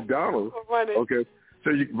working at McDonald's, okay, so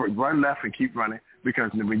you run left and keep running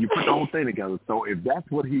because when you put the whole thing together, so if that's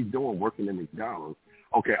what he's doing working at McDonald's,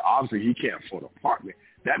 okay, obviously he can't afford an apartment.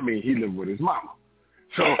 That means he lived with his mama.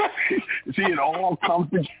 So, see, it all comes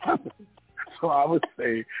together. So I would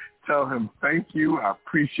say, tell him, thank you, I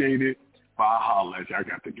appreciate it, but I'll holler at you. I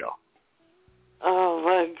got to go. Oh,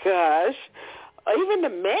 my gosh. Even the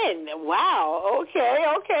men. Wow.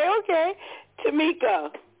 Okay.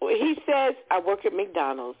 Tamika, he says, I work at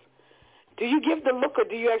McDonald's. Do you give the look or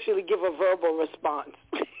do you actually give a verbal response?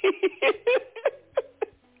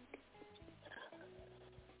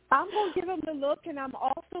 I'm gonna give him the look, and I'm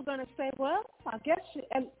also gonna say, well, I guess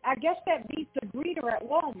that beats the greeter at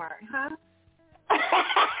Walmart, huh?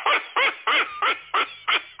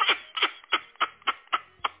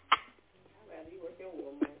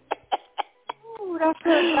 Ooh, that's a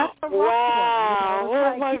rough wow! one.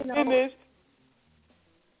 Oh my goodness!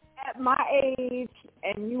 At my age,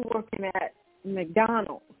 and you working at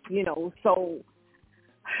McDonald's, so.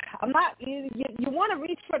 I'm not. You want to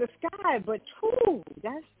reach for the sky, but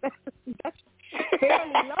that's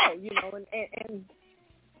fairly low, and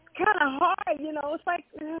kind of hard, It's like,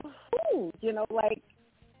 like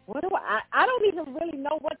what do I don't even really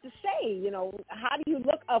know what to say, How do you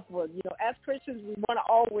look upward? As Christians, we want to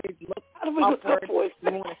always look upward.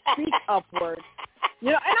 We want to speak upward.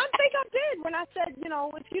 And I think I did when I said, if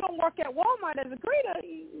you don't work at Walmart as a greeter,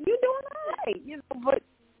 you're doing all right, but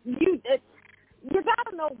you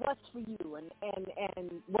gotta know what's for you,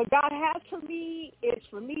 and what God has for me is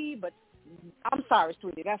for me. But I'm sorry,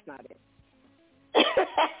 sweetie, that's not it.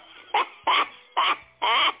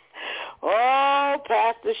 Oh,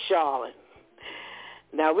 Pastor Charlotte.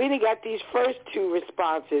 Now we done got these first two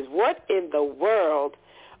responses. What in the world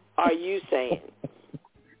are you saying?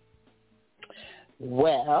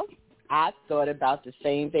 Well, I thought about the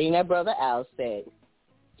same thing that Brother Al said.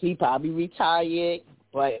 He probably retired.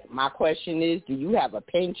 But my question is, do you have a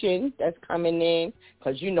pension that's coming in?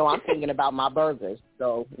 Because, I'm thinking about my burgers.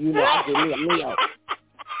 So, I give me a meal.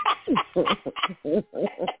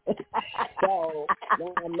 So,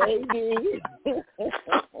 maybe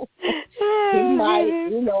he might,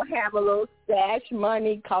 have a little stash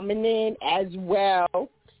money coming in as well.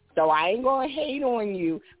 So I ain't going to hate on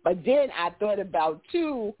you. But then I thought about,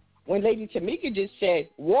 too, when Lady Tamika just said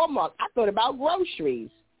Walmart, I thought about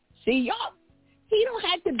groceries. See, y'all. He don't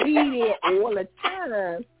have to be there all the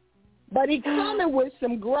time, but he coming with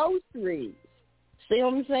some groceries. See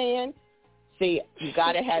what I'm saying? See, you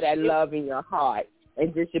got to have that love in your heart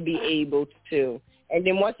and just to be able to. And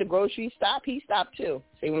then once the groceries stop, he stopped too.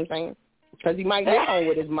 See what I'm saying? Because he might get home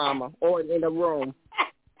with his mama or in a room.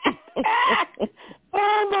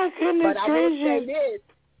 Oh, my goodness But I will say this.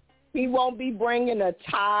 He won't be bringing a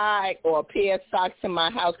tie or a pair of socks to my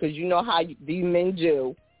house because you know how these men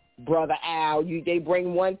do. Brother Al, they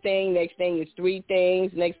bring one thing, next thing is three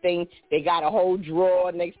things, next thing they got a whole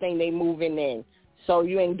drawer, next thing they moving in. So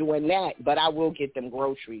you ain't doing that, but I will get them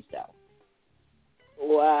groceries though.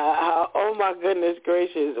 Wow. Oh my goodness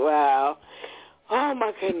gracious. Wow. Oh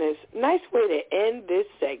my goodness. Nice way to end this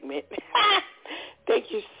segment.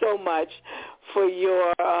 Thank you so much for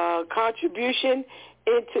your contribution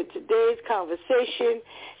into today's conversation.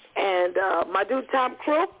 And my Due Time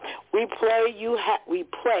crew, we pray you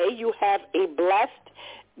have a blessed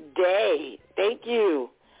day. Thank you.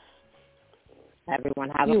 Everyone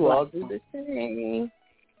have a blessed day.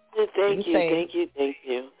 Thank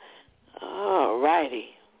you. All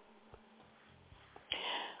righty.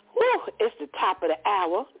 Woo, it's the top of the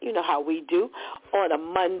hour. You know how we do on a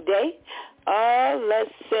Monday.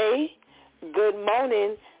 Let's say good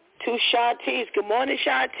morning to Shantice. Good morning,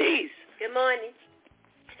 Shantice. Good morning.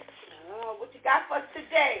 What you got for us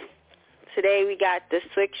today? Today we got the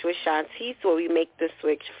switch with Shantice, where we make the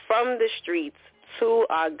switch from the streets to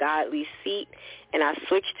our godly seat. And our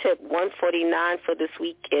switch tip 149 for this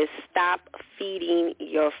week is stop feeding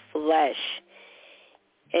your flesh.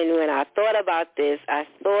 And when I thought about this, I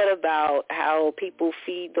thought about how people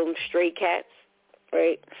feed them stray cats,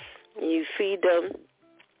 right? You feed them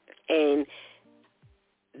and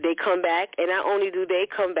they come back, and not only do they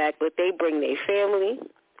come back, but they bring their family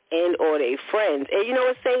and or their friends. And you know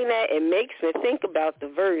what, saying that, it makes me think about the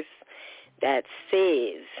verse that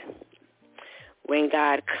says, when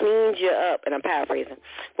God cleans you up, and I'm paraphrasing,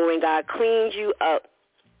 but when God cleans you up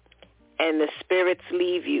and the spirits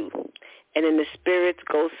leave you, and then the spirits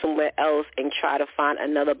go somewhere else and try to find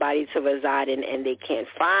another body to reside in, and they can't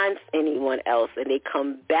find anyone else, and they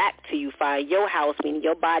come back to you, find your house, meaning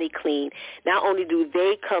your body clean. Not only do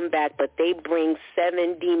they come back, but they bring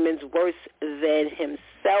 7 demons worse than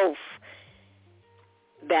himself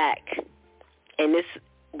back. And this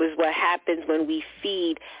was what happens when we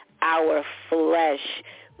feed our flesh.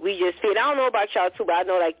 We just feed. I don't know about y'all too, but I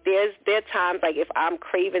know like there are times like if I'm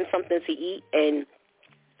craving something to eat and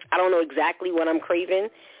I don't know exactly what I'm craving,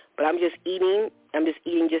 but I'm just eating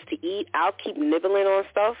just to eat. I'll keep nibbling on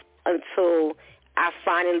stuff until I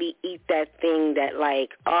finally eat that thing that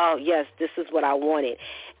like, oh, yes, this is what I wanted.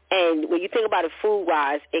 And when you think about it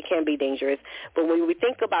food-wise, it can be dangerous. But when we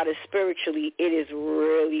think about it spiritually, it is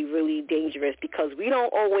really, really dangerous because we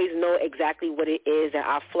don't always know exactly what it is that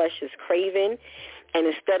our flesh is craving. And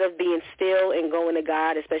instead of being still and going to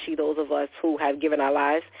God, especially those of us who have given our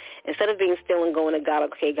lives, instead of being still and going to God,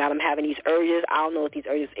 okay, God, I'm having these urges. I don't know what these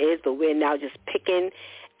urges is, but we're now just picking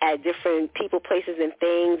at different people, places, and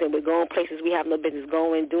things, and we're going places we have no business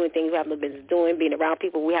going, doing things we have no business doing, being around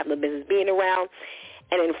people we have no business being around.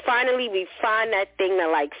 And then finally we find that thing that,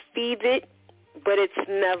 like, feeds it, but it's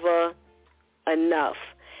never enough.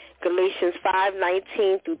 Galatians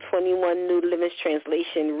 5:19 through 21, New Living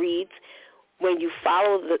Translation reads, when you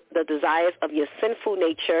follow the desires of your sinful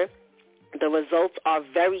nature, the results are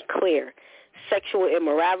very clear. Sexual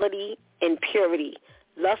immorality, impurity,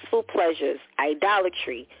 lustful pleasures,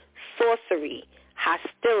 idolatry, sorcery,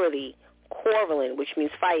 hostility, quarreling, which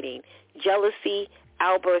means fighting, jealousy,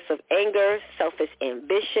 outbursts of anger, selfish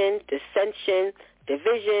ambition, dissension,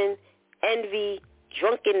 division, envy,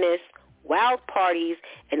 drunkenness, wild parties,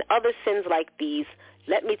 and other sins like these.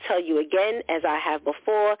 Let me tell you again, as I have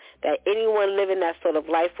before, that anyone living that sort of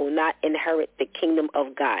life will not inherit the kingdom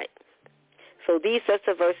of God. So these sets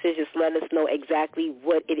of verses just let us know exactly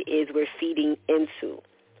what it is we're feeding into.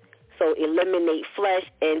 So eliminate flesh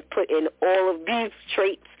and put in all of these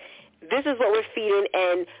traits. This is what we're feeding,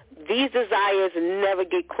 and these desires never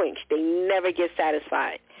get quenched. They never get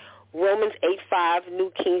satisfied. Romans 8:5,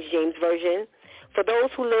 New King James Version. For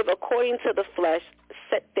those who live according to the flesh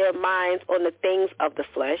set their minds on the things of the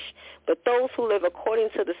flesh, but those who live according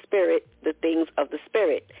to the Spirit, the things of the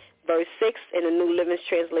Spirit. Verse 6 in the New Living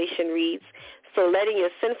Translation reads, so letting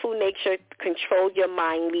your sinful nature control your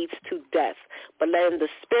mind leads to death, but letting the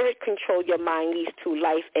Spirit control your mind leads to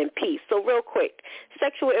life and peace. So real quick,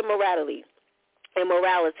 sexual immorality,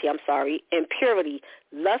 impurity,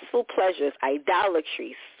 lustful pleasures,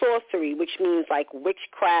 idolatry, sorcery, which means like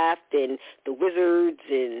witchcraft and the wizards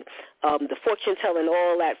and the fortune-telling,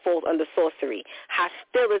 all that falls under sorcery.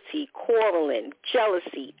 Hostility, quarreling,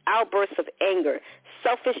 jealousy, outbursts of anger,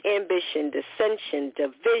 selfish ambition, dissension,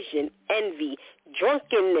 division, envy,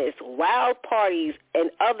 drunkenness, wild parties,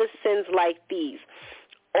 and other sins like these,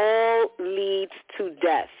 all leads to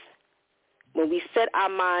death. When we set our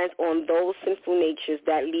minds on those sinful natures,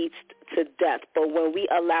 that leads to death. But when we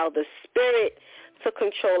allow the Spirit to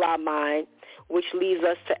control our mind, which leads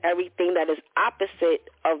us to everything that is opposite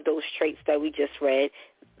of those traits that we just read,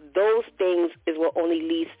 those things is what only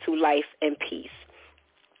leads to life and peace.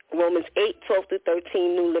 Romans 8:12 through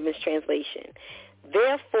 13, New Living Translation.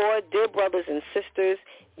 Therefore, dear brothers and sisters,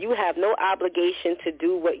 you have no obligation to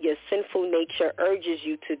do what your sinful nature urges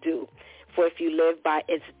you to do. For if you live by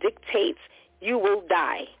its dictates, you will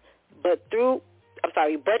die. But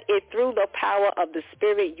if through the power of the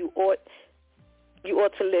Spirit you ought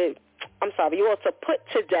to put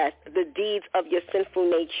to death the deeds of your sinful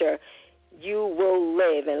nature, you will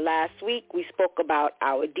live. And last week we spoke about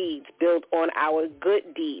our deeds, build on our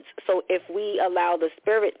good deeds. So if we allow the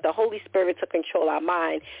Spirit, the Holy Spirit, to control our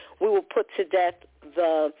mind, we will put to death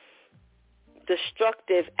the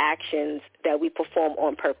destructive actions that we perform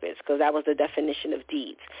on purpose, because that was the definition of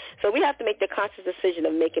deeds. So we have to make the conscious decision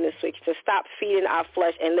of making a switch to stop feeding our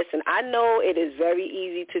flesh. And listen, I know it is very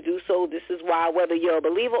easy to do so. This is why, whether you're a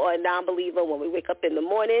believer or a non-believer, when we wake up in the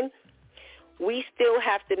morning, we still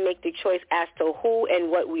have to make the choice as to who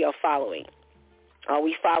and what we are following. Are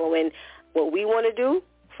we following what we want to do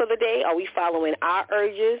for the day? Are we following our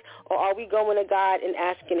urges? Or are we going to God and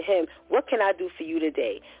asking him, what can I do for you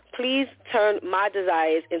today? Please turn my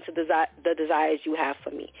desires into the desires you have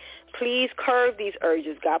for me. Please curb these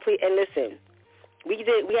urges, God. Please. And listen, we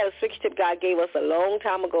had a switch tip God gave us a long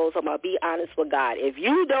time ago, so I'm going to be honest with God. If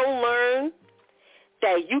you don't learn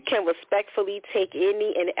that you can respectfully take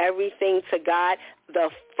any and everything to God, the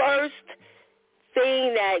first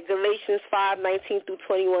thing that Galatians 5:19 through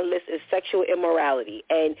 21 lists is sexual immorality.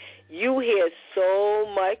 And you hear so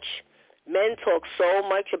much, men talk so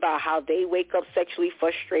much about how they wake up sexually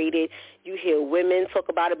frustrated. You hear women talk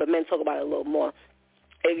about it, but men talk about it a little more.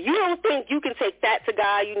 If you don't think you can take that to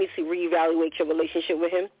God, you need to reevaluate your relationship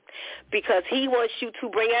with him, because he wants you to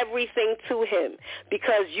bring everything to him,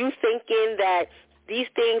 because you thinking that these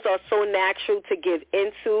things are so natural to give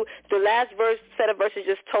into. The last set of verses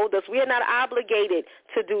just told us we are not obligated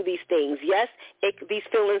to do these things. Yes, these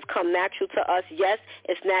feelings come natural to us. Yes,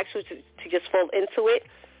 it's natural to just fall into it.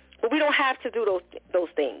 But we don't have to do those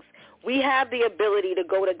things. We have the ability to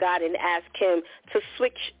go to God and ask him to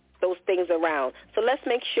switch those things around. So let's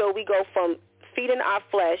make sure we go from feeding our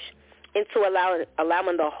flesh into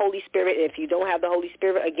allowing the Holy Spirit. And if you don't have the Holy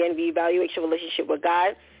Spirit, again, reevaluate your relationship with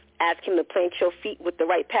God. ask him to plant your feet with the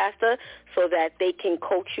right pastor so that they can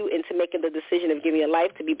coach you into making the decision of giving your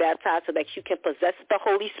life to be baptized so that you can possess the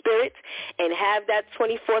Holy Spirit and have that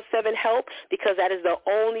 24/7 help, because that is the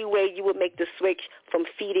only way you would make the switch from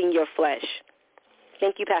feeding your flesh.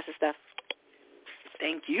 Thank you, Pastor Steph.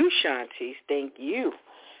 Thank you, Shantice. Thank you.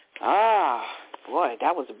 Boy,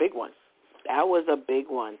 that was a big one. That was a big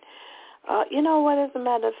one. You know what, as a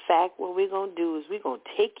matter of fact, what we're going to do is we're going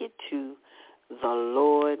to take it to the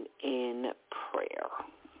Lord in prayer.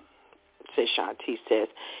 Says Shantice says,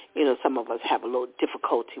 some of us have a little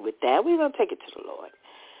difficulty with that. We're going to take it to the Lord.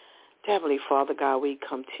 Heavenly Father, God, we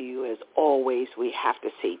come to you as always. We have to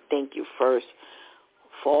say thank you first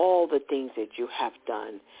for all the things that you have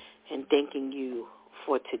done, and thanking you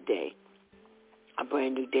for today. A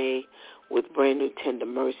brand new day with brand new tender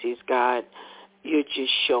mercies, God. You're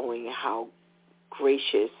just showing how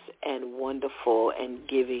gracious and wonderful and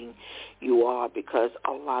giving you are, because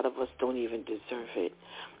a lot of us don't even deserve it.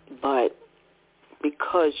 But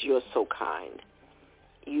because you're so kind,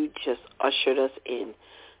 you just ushered us in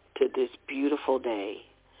to this beautiful day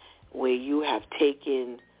where you have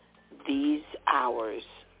taken these hours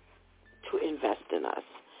to invest in us.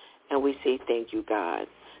 And we say thank you, God,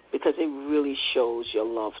 because it really shows your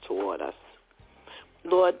love toward us.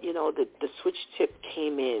 Lord, the switch tip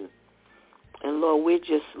came in. And, Lord, we're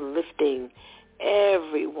just lifting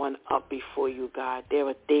everyone up before you, God. There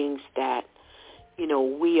are things that,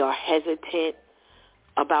 we are hesitant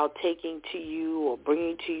about taking to you or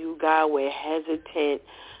bringing to you, God. We're hesitant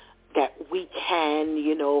that we can,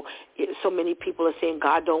 so many people are saying,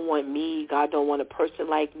 God don't want me. God don't want a person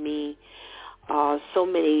like me. So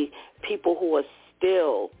many people who are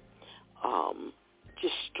still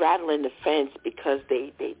just straddling the fence because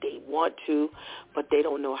they want to, but they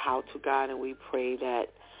don't know how to, God. And we pray that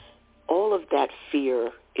all of that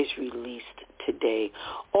fear is released today.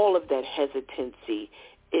 All of that hesitancy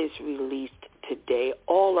is released today.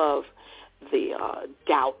 All of the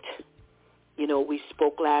doubt. We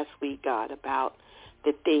spoke last week, God, about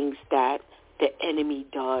the things that the enemy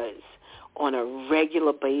does on a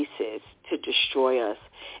regular basis to destroy us,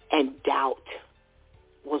 and doubt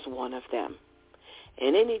was one of them.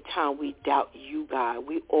 And anytime we doubt you, God,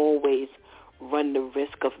 we always run the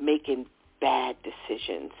risk of making bad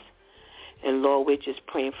decisions. And, Lord, we're just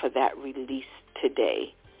praying for that release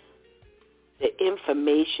today. The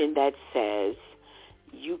information that says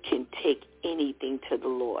you can take anything to the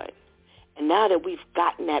Lord. And now that we've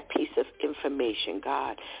gotten that piece of information,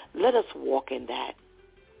 God, let us walk in that.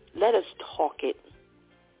 Let us talk it.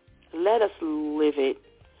 Let us live it.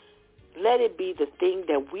 Let it be the thing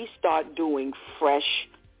that we start doing fresh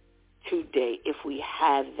today if we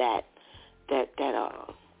have that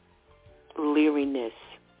leeriness,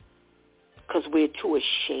 because we're too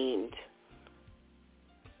ashamed.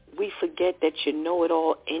 We forget that you know it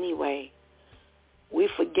all anyway. We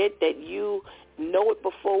forget that you know it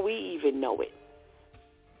before we even know it.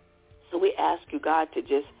 So we ask you, God, to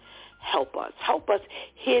just help us. Help us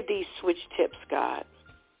hear these switch tips, God,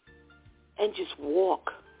 and just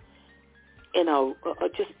walk in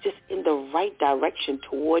just in the right direction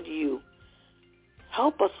toward you.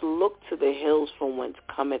 Help us look to the hills from whence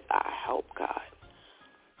cometh our help, God.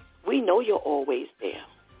 We know you're always there,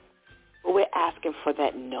 but we're asking for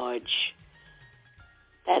that nudge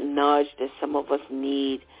that some of us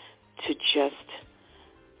need to just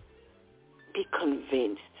be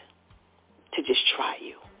convinced to just try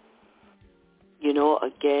you.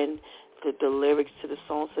 Again, the lyrics to the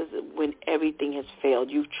song says that when everything has failed,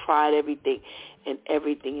 you've tried everything and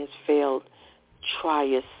everything has failed, try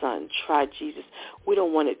your son, try Jesus. We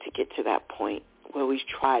don't want it to get to that point where we've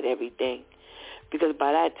tried everything, because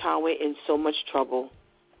by that time we're in so much trouble.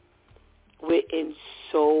 We're in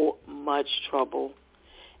so much trouble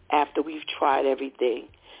after we've tried everything,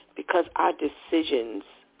 because our decisions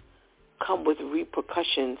come with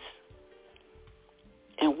repercussions,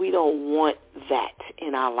 and we don't want that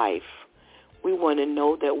in our life. We want to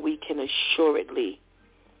know that we can assuredly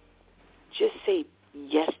just say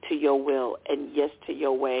yes to your will and yes to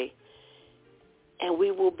your way, and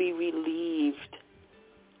we will be relieved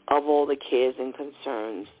of all the cares and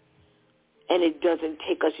concerns. And it doesn't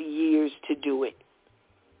take us years to do it,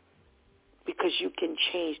 because you can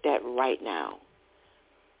change that right now.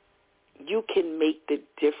 You can make the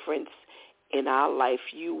difference in our life.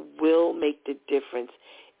 You will make the difference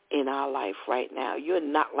in our life right now. You're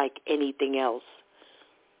not like anything else.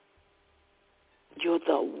 You're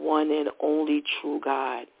the one and only true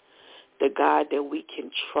God, the God that we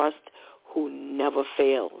can trust, who never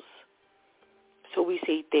fails. So we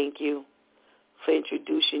say thank you for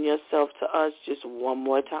introducing yourself to us just one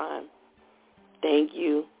more time. Thank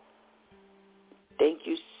you Thank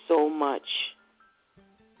you so much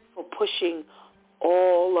for pushing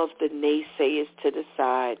all of the naysayers to the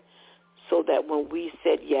side so that when we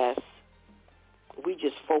said yes, we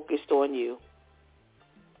just focused on you.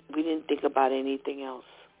 We didn't think about anything else.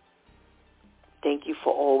 Thank you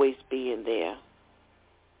for always being there.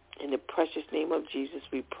 In the precious name of Jesus,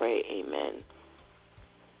 we pray, amen.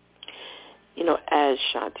 You know, as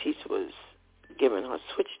Shantice was giving her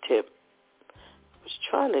switch tip, I was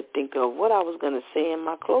trying to think of what I was going to say in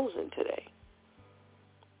my closing today.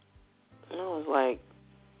 And I was like,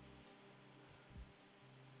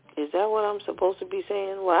 is that what I'm supposed to be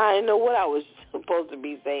saying? Well, I didn't know what I was supposed to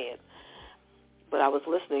be saying. But I was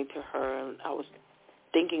listening to her, and I was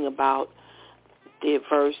thinking about the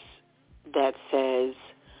verse that says,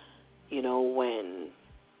 you know, when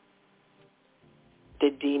the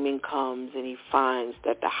demon comes and he finds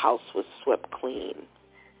that the house was swept clean,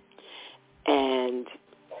 and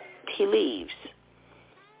he leaves,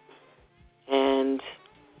 and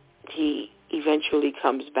he eventually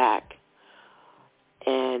comes back,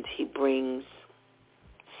 and he brings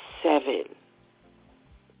 7,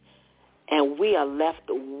 and we are left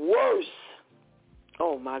worse.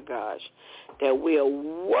 Oh my gosh, that we are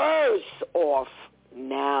worse off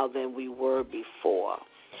now than we were before.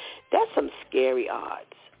 That's some scary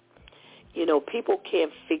odds. You know, people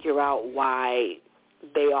can't figure out why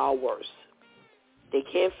they are worse. They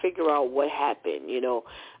can't figure out what happened. You know,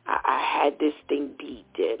 I had this thing beat,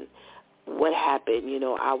 and what happened? You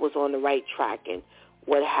know, I was on the right track, and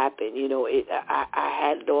what happened? You know, I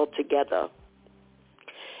had it all together.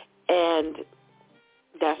 And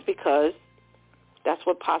that's because that's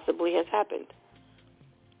what possibly has happened.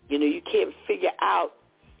 You know, you can't figure out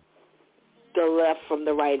the left from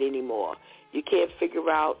the right anymore. You can't figure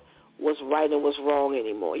out what's right and what's wrong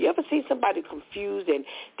anymore. You ever seen somebody confused and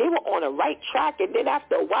they were on the right track, and then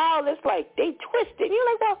after a while it's like they twisted.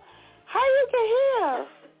 You're like, well, how you get here?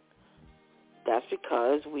 That's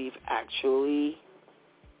because we've actually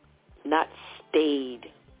not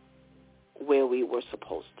stayed where we were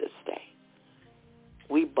supposed to stay.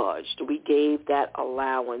 We budged. We gave that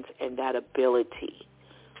allowance and that ability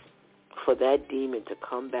for that demon to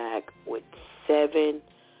come back with 7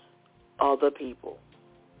 other people,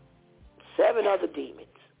 7 other demons,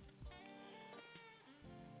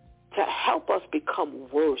 to help us become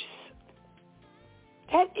worse.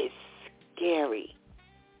 That is scary.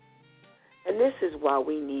 And this is why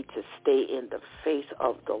we need to stay in the face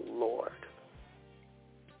of the Lord.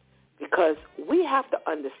 Because we have to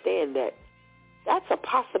understand that that's a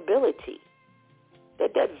possibility,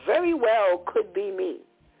 that very well could be me.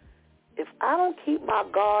 If I don't keep my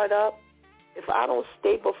guard up, if I don't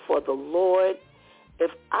stay before the Lord,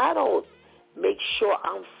 if I don't make sure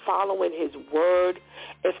I'm following His word,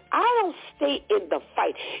 if I don't stay in the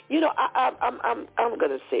fight, you know, I'm going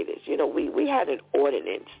to say this. You know, we had an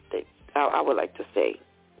ordinance that I would like to say,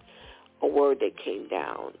 a word that came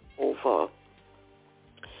down over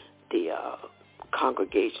the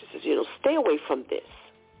congregation. Says, you know, stay away from this.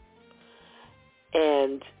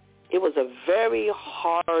 And it was a very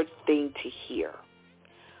hard thing to hear.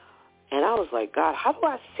 And I was like, God, how do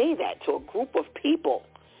I say that to a group of people,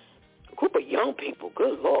 a group of young people?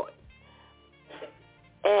 Good Lord.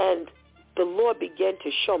 And the Lord began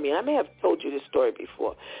to show me, and I may have told you this story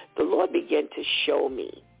before, the Lord began to show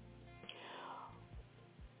me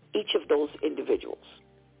each of those individuals.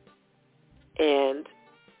 And,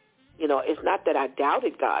 you know, it's not that I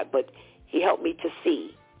doubted God, but He helped me to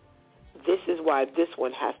see this is why this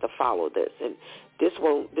one has to follow this, and this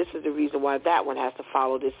is the reason why that one has to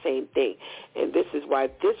follow this same thing, and this is why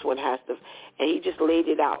this one has to, and He just laid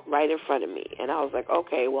it out right in front of me. And I was like,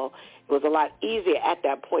 okay, well, it was a lot easier at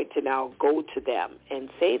that point to now go to them and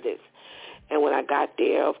say this. And when I got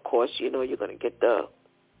there, of course, you know, you're going to get the,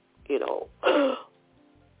 you know,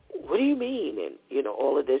 what do you mean? And, you know,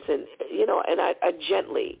 all of this. And, you know, and I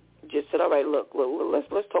gently just said, all right, look,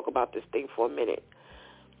 let's talk about this thing for a minute.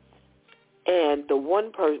 And the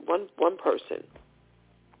one person,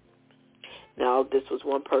 now this was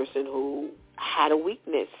one person who had a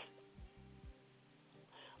weakness,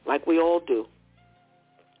 like we all do.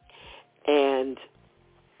 And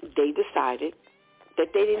they decided that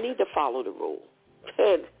they didn't need to follow the rule.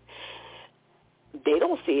 And they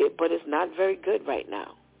don't see it, but it's not very good right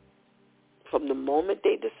now. From the moment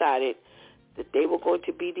they decided that they were going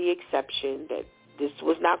to be the exception, that this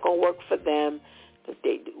was not going to work for them, that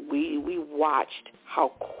we watched how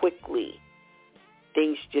quickly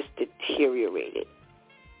things just deteriorated.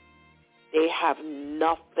 They have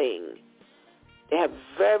nothing. They have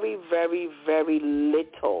very, very, very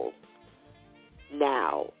little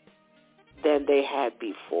now than they had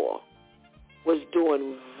before. was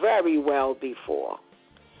doing very well before.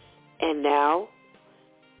 And now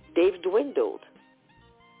they've dwindled.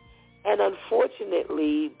 And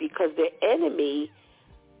unfortunately, because the enemy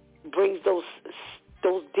brings those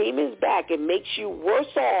demons back and makes you worse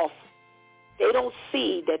off, they don't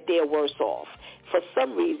see that they're worse off. For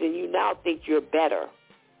some reason, you now think you're better.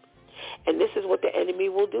 And this is what the enemy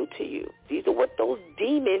will do to you. These are what those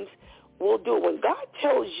demons will do. When God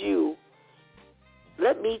tells you,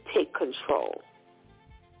 let me take control,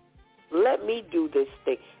 let me do this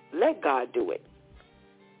thing, let God do it.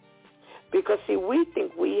 Because, see, we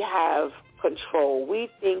think we have control. We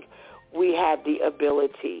think we have the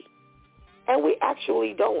ability. And we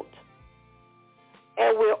actually don't.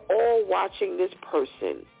 And we're all watching this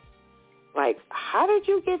person. Like, how did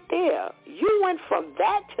you get there? You went from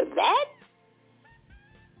that to that?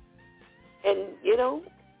 And, you know,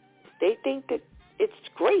 they think that it's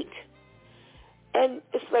great. And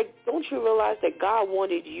it's like, don't you realize that God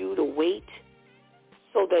wanted you to wait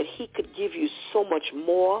so that he could give you so much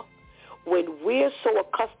more? When we're so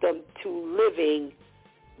accustomed to living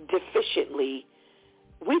deficiently,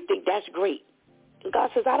 we think that's great. And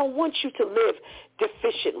God says, I don't want you to live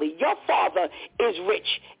deficiently. Your Father is rich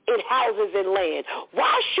in houses and land.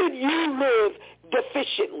 Why should you live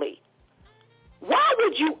deficiently? Why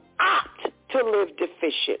would you opt to live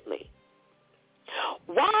deficiently?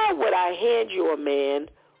 Why would I hand you a man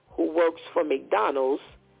who works for McDonald's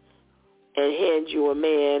and hand you a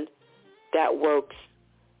man that works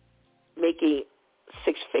making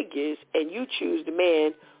 6 figures, and you choose the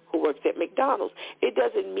man who works at McDonald's? It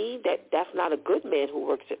doesn't mean that that's not a good man who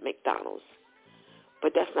works at McDonald's.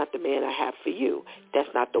 But that's not the man I have for you. That's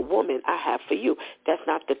not the woman I have for you. That's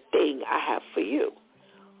not the thing I have for you.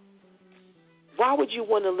 Why would you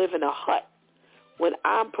want to live in a hut when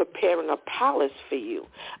I'm preparing a palace for you?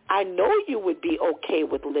 I know you would be okay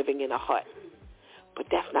with living in a hut, but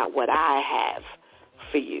that's not what I have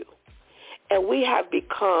for you. And we have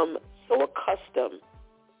become so accustomed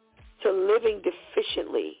to living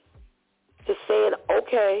deficiently, to saying,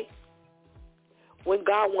 okay, when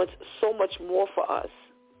God wants so much more for us,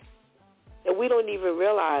 that we don't even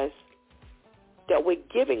realize that we're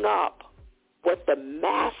giving up what the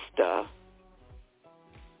Master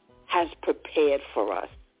has prepared for us.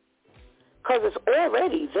 Because it's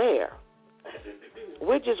already there.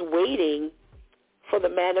 We're just waiting for the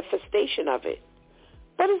manifestation of it.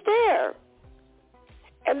 But it's there.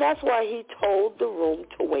 And that's why he told the room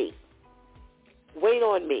to wait. Wait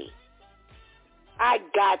on me. I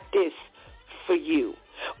got this for you.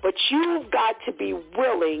 But you've got to be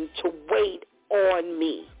willing to wait on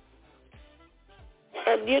me.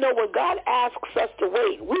 And, you know, when God asks us to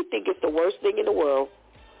wait, we think it's the worst thing in the world.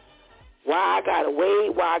 Why I got to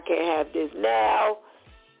wait? Why I can't have this now?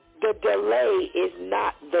 The delay is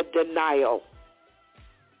not the denial.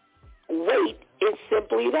 Wait is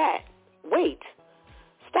simply that. Wait.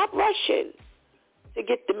 Stop rushing to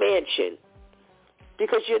get the mansion,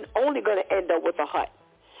 because you're only going to end up with a hut.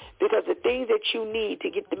 Because the things that you need to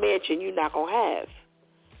get the mansion, you're not going to have.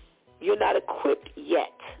 You're not equipped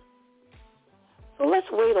yet. So let's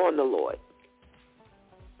wait on the Lord.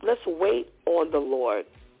 Let's wait on the Lord.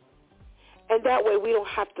 And that way we don't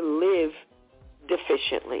have to live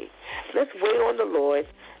deficiently. Let's wait on the Lord,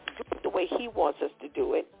 do it the way he wants us to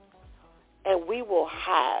do it, and we will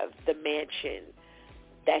have the mansion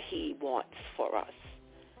that he wants for us.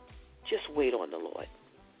 Just wait on the Lord.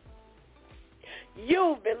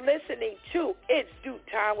 You've been listening to It's Due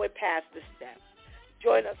Time with Pastor Steph.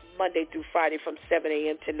 Join us Monday through Friday from 7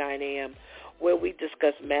 a.m. to 9 a.m. where we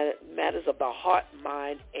discuss matters of the heart,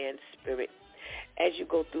 mind, and spirit. As you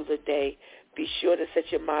go through the day, be sure to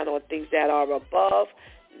set your mind on things that are above,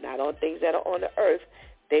 not on things that are on the earth.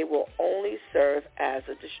 They will only serve as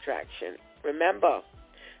a distraction. Remember,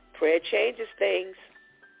 prayer changes things.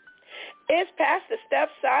 It's Pastor Steph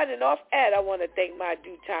signing off, and I want to thank my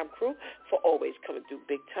Due Time crew for always coming through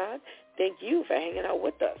big time. Thank you for hanging out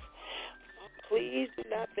with us. Please do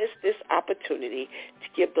not miss this opportunity to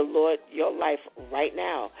give the Lord your life right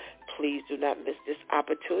now. Please do not miss this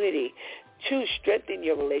opportunity to strengthen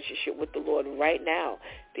your relationship with the Lord right now,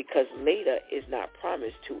 because later is not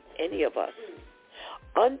promised to any of us.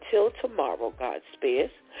 Until tomorrow, God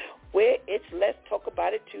spares, where it's Let's Talk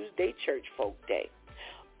About It Tuesday Church Folk Day.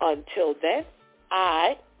 Until then,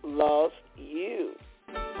 I love you.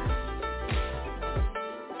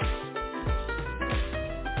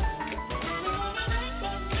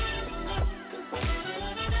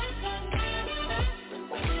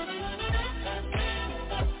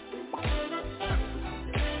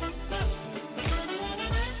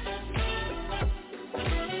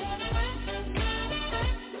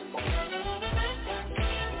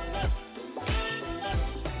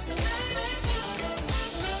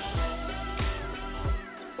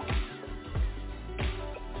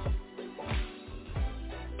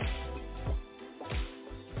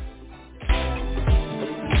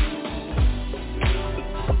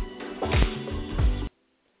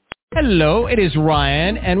 Hello, it is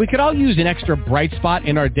Ryan, and we could all use an extra bright spot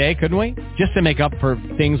in our day, couldn't we? Just to make up for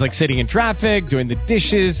things like sitting in traffic, doing the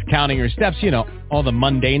dishes, counting your steps, you know, all the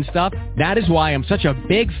mundane stuff. That is why I'm such a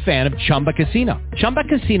big fan of Chumba Casino. Chumba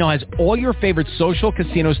Casino has all your favorite social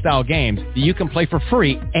casino-style games that you can play for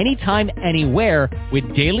free anytime, anywhere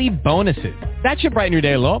with daily bonuses. That should brighten your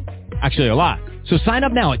day a little. Actually, a lot. So sign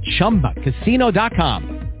up now at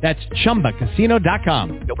ChumbaCasino.com. That's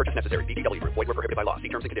ChumbaCasino.com. No purchase necessary. VGW Group. Void where prohibited by law. See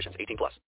terms and conditions. 18+.